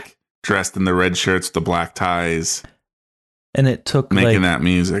were like dressed in the red shirts, the black ties, And it took making like that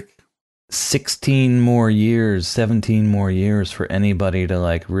music. 16 more years, 17 more years for anybody to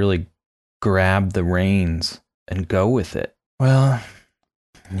like really grab the reins and go with it. Well,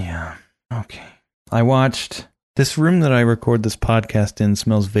 yeah. Okay. I watched this room that I record this podcast in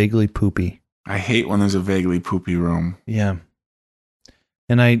smells vaguely poopy. I hate when there's a vaguely poopy room. Yeah.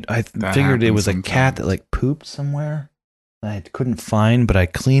 And I That figured it was a happens cat that sometimes. like pooped somewhere. I couldn't find, but I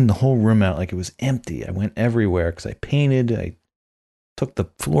cleaned the whole room out like it was empty. I went everywhere because I painted. I took the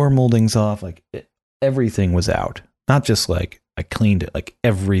floor moldings off. Like everything was out. Not just like I cleaned it. Like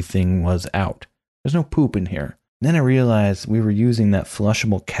everything was out. There's no poop in here. Then I realized we were using that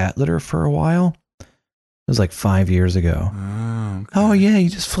flushable cat litter for a while. It was like 5 years ago. Oh, okay. Oh yeah, you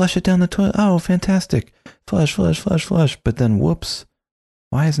just flush it down the toilet. Oh, fantastic. Flush, flush, flush, flush. But then whoops,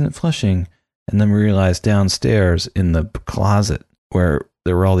 why isn't it flushing? And then we realized downstairs in the closet where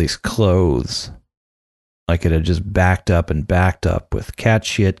there were all these clothes, like it had just backed up with cat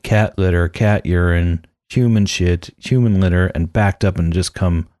shit, cat litter, cat urine, human shit, human litter, and backed up and just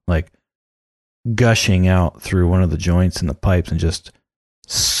come like gushing out through one of the joints in the pipes and just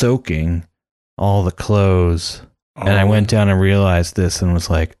soaking all the clothes. And I went down and realized this and was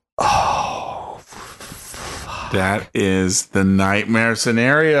like, oh, fuck. That is the nightmare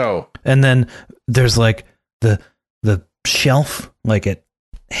scenario. And then there's like the shelf, like at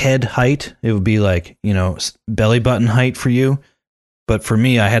head height. It would be like, you know, belly button height for you. But for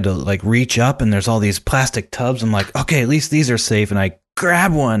me, I had to like reach up and there's all these plastic tubs. I'm like, okay, at least these are safe. And I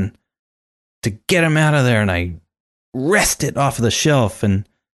grab one to get them out of there and I wrest it off of the shelf.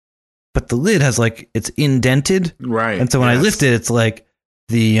 But the lid has like, it's indented. Right. And so when I yes. lift it, it's like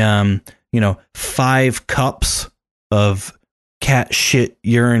the, 5 cups of cat shit,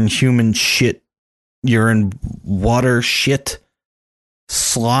 urine, human shit, urine, water shit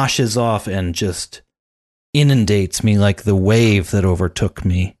sloshes off and just inundates me like the wave that overtook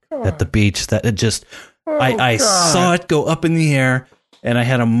me at the beach. That it just, I saw it go up in the air and I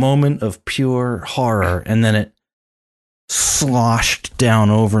had a moment of pure horror and then it sloshed down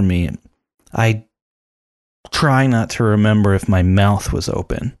over me. I try not to remember if my mouth was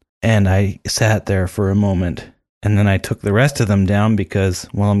open. And I sat there for a moment. And then I took the rest of them down because,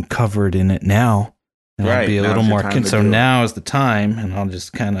 well, I'm covered in it now. And I'll Right, be a now's little your more. time to So do it. now is the time, and I'll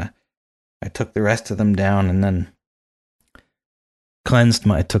just kind of. I took the rest of them down and then cleansed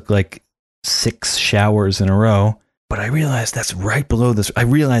I took like 6 showers in a row. But I realized that's right below this. I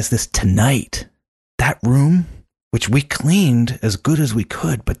realized this tonight. That room, which we cleaned as good as we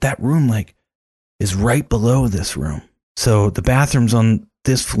could, but that room like is right below this room. So the bathroom's on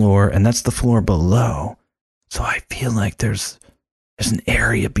this floor, and that's the floor below. So I feel like there's an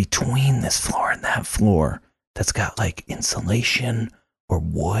area between this floor and that floor that's got like insulation or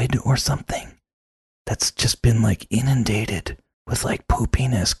wood or something that's just been like inundated with like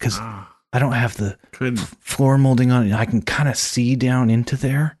poopiness because I don't have the floor molding on it. I can kind of see down into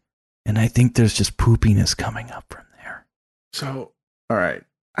there, and I think there's just poopiness coming up from there. So, all right.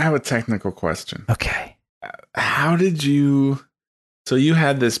 I have a technical question. Okay. How did you... So you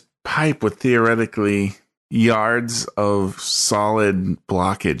had this pipe with theoretically yards of solid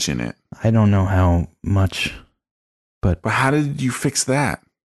blockage in it. I don't know how much, but how did you fix that?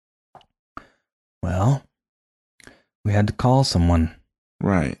 Well, we had to call someone.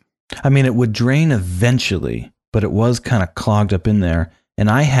 Right. I mean, it would drain eventually, but it was kind of clogged up in there. And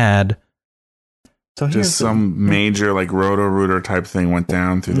I had... So just some major like Roto-Rooter type thing went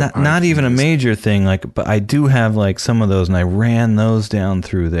down through the pipe. Not even a major thing, like, but I do have like some of those, and I ran those down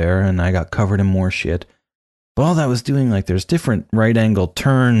through there, and I got covered in more shit. But all that was doing, like, there's different right angle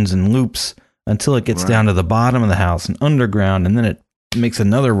turns and loops until it gets down to the bottom of the house and underground, and then it makes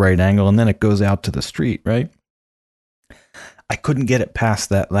another right angle, and then it goes out to the street, right? I couldn't get it past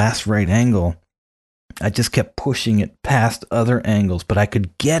that last right angle. I just kept pushing it past other angles, but I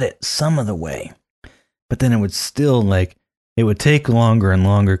could get it some of the way. But then it would still, like, it would take longer and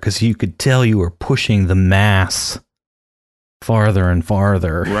longer because you could tell you were pushing the mass farther and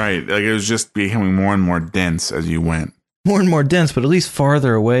farther. Right. Like it was just becoming more and more dense as you went. More and more dense, but at least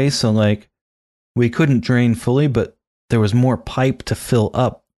farther away. So, like, we couldn't drain fully, but there was more pipe to fill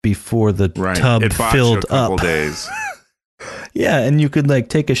up before the tub it bought filled you a couple up. Days. Yeah, and you could, like,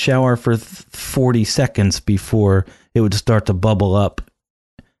 take a shower for 40 seconds before it would start to bubble up.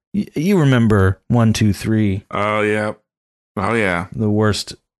 You remember 1, 2, 3. Oh, yeah. Oh, yeah. The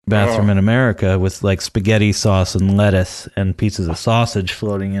worst bathroom in America with like spaghetti sauce and lettuce and pieces of sausage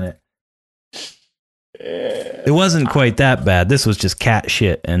floating in it. It wasn't quite that bad. This was just cat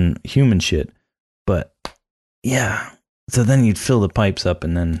shit and human shit. But yeah. So then you'd fill the pipes up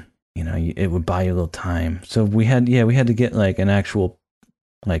and then, you know, it would buy you a little time. So we had to get like an actual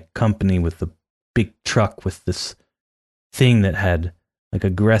like company with the big truck with this thing that had like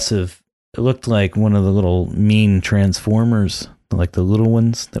aggressive, it looked like one of the little mean transformers, like the little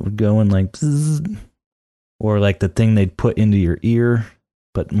ones that would go and like, bzzz, or like the thing they'd put into your ear,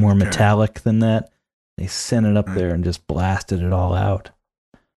 but more metallic than that. They sent it up there and just blasted it all out.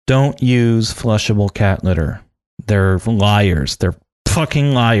 Don't use flushable cat litter. They're liars. They're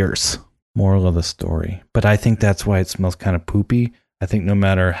fucking liars. Moral of the story. But I think that's why it smells kind of poopy. I think no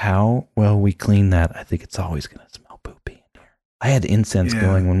matter how well we clean that, I think it's always going to smell poopy. I had incense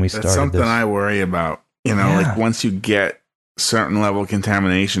going when we started. That's something this. I worry about. You know, like once you get certain level of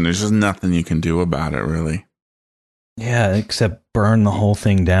contamination, there's just nothing you can do about it, really. Yeah, except burn the whole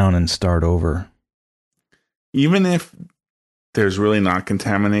thing down and start over. Even if there's really not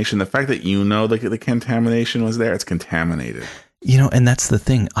contamination, the fact that you know the contamination was there, it's contaminated. You know, and that's the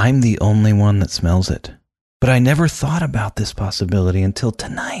thing. I'm the only one that smells it. But I never thought about this possibility until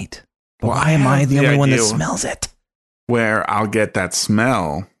tonight. But why am I the only one that smells it? Where I'll get that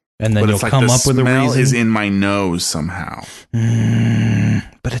smell, and then you'll come up with a reason. The smell is in my nose somehow.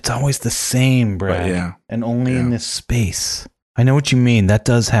 But it's always the same, Brad. Yeah. And only in this space. I know what you mean. That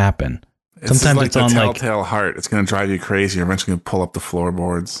does happen. Sometimes like it's on like telltale heart. It's going to drive you crazy. You're eventually going to pull up the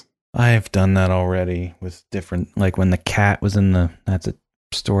floorboards. I've done that already with different, like when the cat was in that's a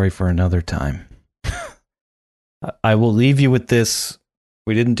story for another time. I will leave you with this.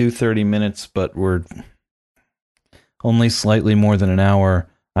 We didn't do 30 minutes, but we're only slightly more than an hour.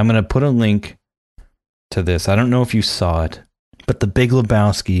 I'm going to put a link to this. I don't know if you saw it, but The Big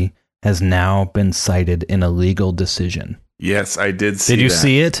Lebowski has now been cited in a legal decision. Yes, I did see that. Did you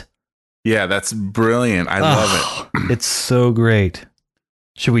see it? Yeah, that's brilliant. I love it. It's so great.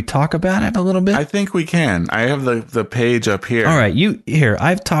 Should we talk about it a little bit? I think we can. I have the page up here. All right,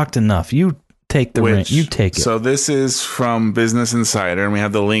 I've talked enough. You take the ring. You take it. So this is from Business Insider, and we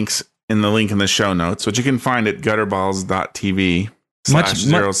have the link in the show notes, which you can find at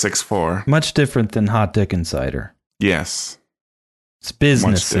gutterballs.tv/064. Much different than Hot Dick Insider. Yes. It's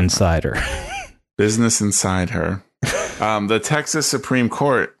Business Insider. Business Insider. The Texas Supreme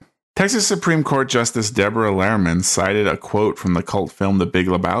Court Justice Deborah Lehrman cited a quote from the cult film The Big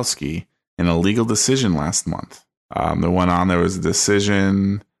Lebowski in a legal decision last month. There was a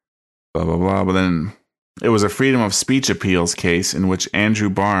decision, blah, blah, blah. But then it was a freedom of speech appeals case in which Andrew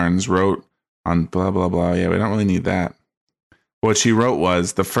Barnes wrote on blah, blah, blah. Yeah, we don't really need that. What she wrote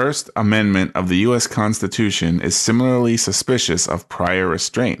was, the First Amendment of the U.S. Constitution is similarly suspicious of prior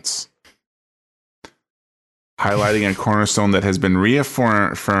restraints, highlighting a cornerstone that has been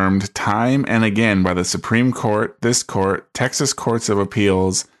reaffirmed time and again by the Supreme Court, this court, Texas courts of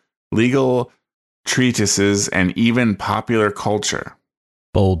appeals, legal treatises, and even popular culture.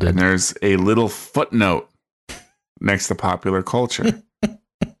 Bolded. And there's a little footnote next to popular culture.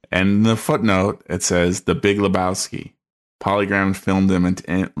 And in the footnote, it says, The Big Lebowski. Polygram filmed him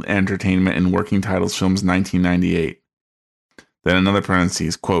in entertainment and working titles films 1998. Then another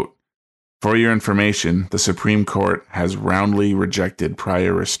parentheses, quote, for your information, the Supreme Court has roundly rejected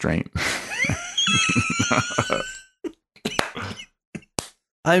prior restraint.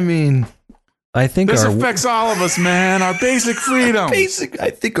 I mean, I think this affects all of us, man. Our basic freedom. I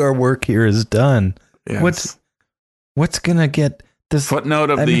think our work here is done. Yes. What's gonna get this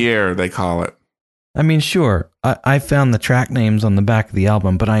footnote of the year? They call it. I mean, sure, I found the track names on the back of the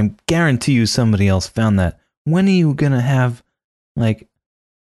album, but I guarantee you somebody else found that. When are you gonna have like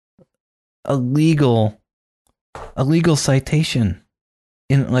a legal citation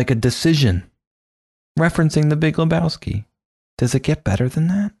in like a decision referencing The Big Lebowski? Does it get better than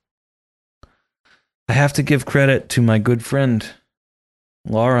that? I have to give credit to my good friend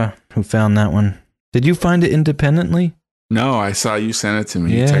Laura, who found that one. Did you find it independently? No, I saw you sent it to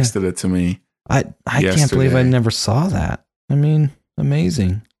me. Yeah. You texted it to me. I can't believe I never saw that. I mean,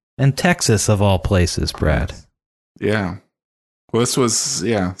 amazing. And Texas, of all places, Brad. Yeah. Well, this was,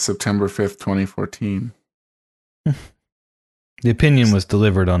 September 5th, 2014. The opinion was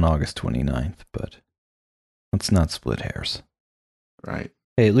delivered on August 29th, but let's not split hairs. Right.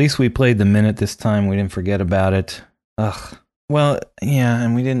 Hey, at least we played the minute this time. We didn't forget about it. Ugh. Well, yeah,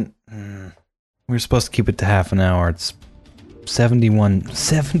 and we didn't... We were supposed to keep it to half an hour. It's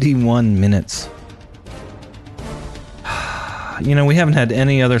 71 minutes. You know, we haven't had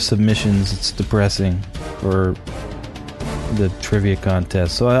any other submissions. It's depressing for the trivia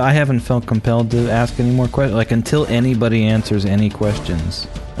contest. So I haven't felt compelled to ask any more questions. Like, until anybody answers any questions.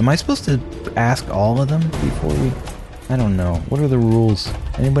 Am I supposed to ask all of them before we... I don't know. What are the rules?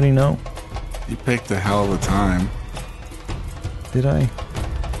 Anybody know? You picked a hell of a time. Did I?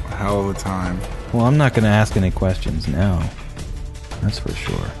 A hell of a time. Well, I'm not going to ask any questions now. That's for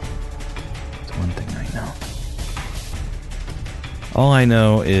sure. That's one thing I know. All I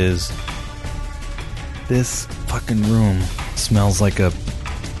know is this fucking room smells like a...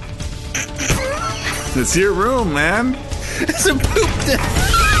 It's your room, man. It's a poop deck.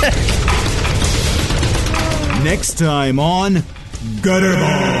 Next time on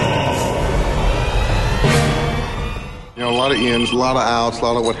Gutterball. You know, a lot of ins, a lot of outs, a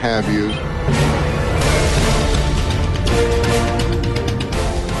lot of what have you.